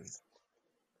counseling.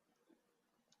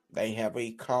 They have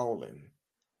a calling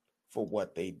for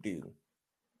what they do.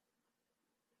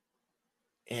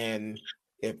 And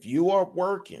if you are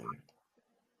working,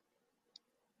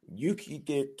 you can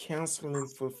get counseling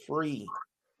for free.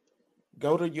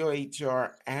 Go to your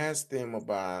HR, ask them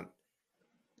about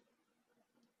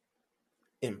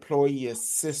employee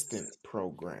assistant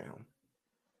program.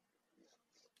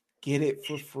 Get it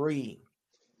for free.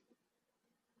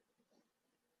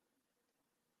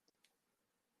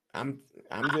 I'm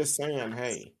just saying,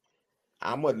 hey,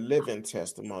 I'm a living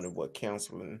testimony of what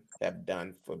counseling have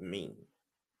done for me.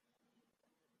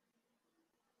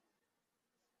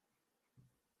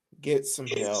 Get some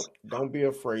help. Don't be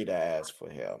afraid to ask for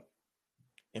help,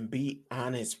 and be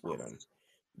honest with them.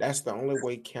 That's the only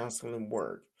way counseling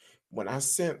works. When I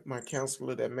sent my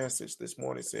counselor that message this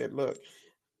morning, said, look,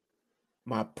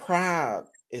 my pride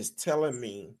is telling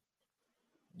me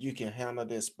you can handle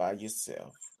this by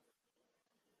yourself,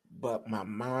 but my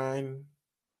mind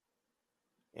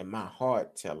and my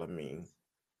heart telling me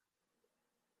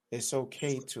it's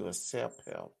okay to accept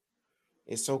help.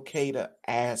 It's okay to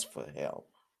ask for help.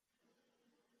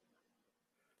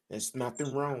 There's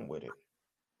nothing wrong with it.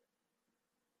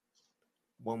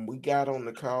 When we got on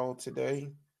the call today,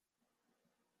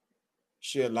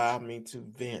 she allowed me to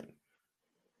vent,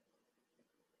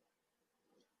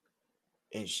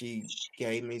 and she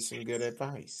gave me some good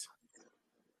advice.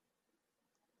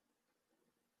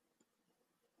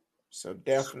 So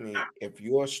definitely, if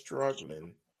you're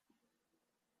struggling,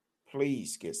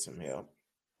 please get some help.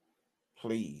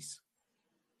 Please.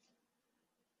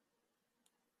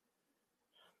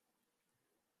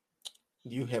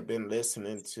 You have been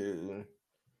listening to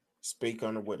Speak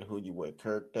On It with Who You With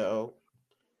Kirk, though.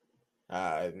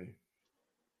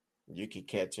 You can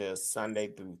catch us Sunday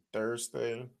through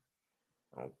Thursday.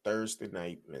 On Thursday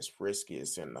night, Miss Frisky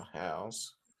is in the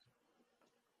house.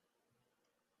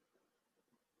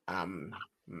 I'm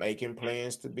making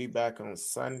plans to be back on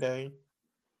Sunday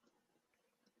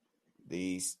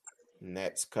these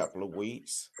next couple of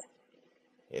weeks.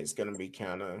 It's going to be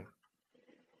kind of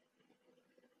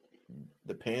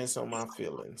depends on my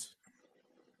feelings,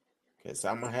 because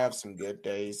I'm going to have some good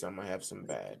days. I'm going to have some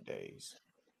bad days.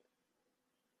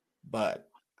 But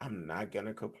I'm not going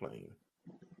to complain.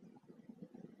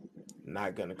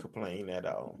 Not going to complain at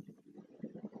all.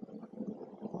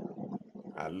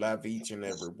 I love each and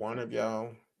every one of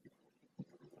y'all.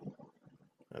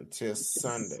 Until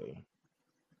Sunday,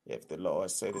 if the Lord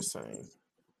say the same,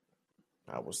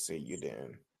 I will see you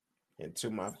then. And to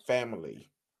my family,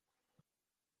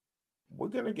 we're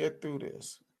going to get through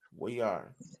this. We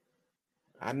are.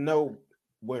 I know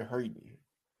we're hurting.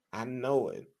 I know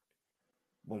it.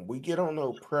 When we get on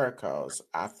those prayer calls,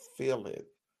 I feel it.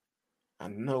 I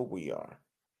know we are.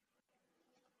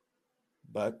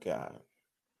 But God.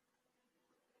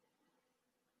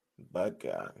 But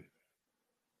God.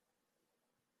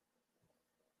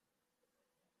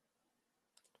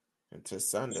 Until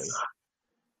Sunday,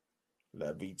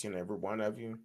 love each and every one of you.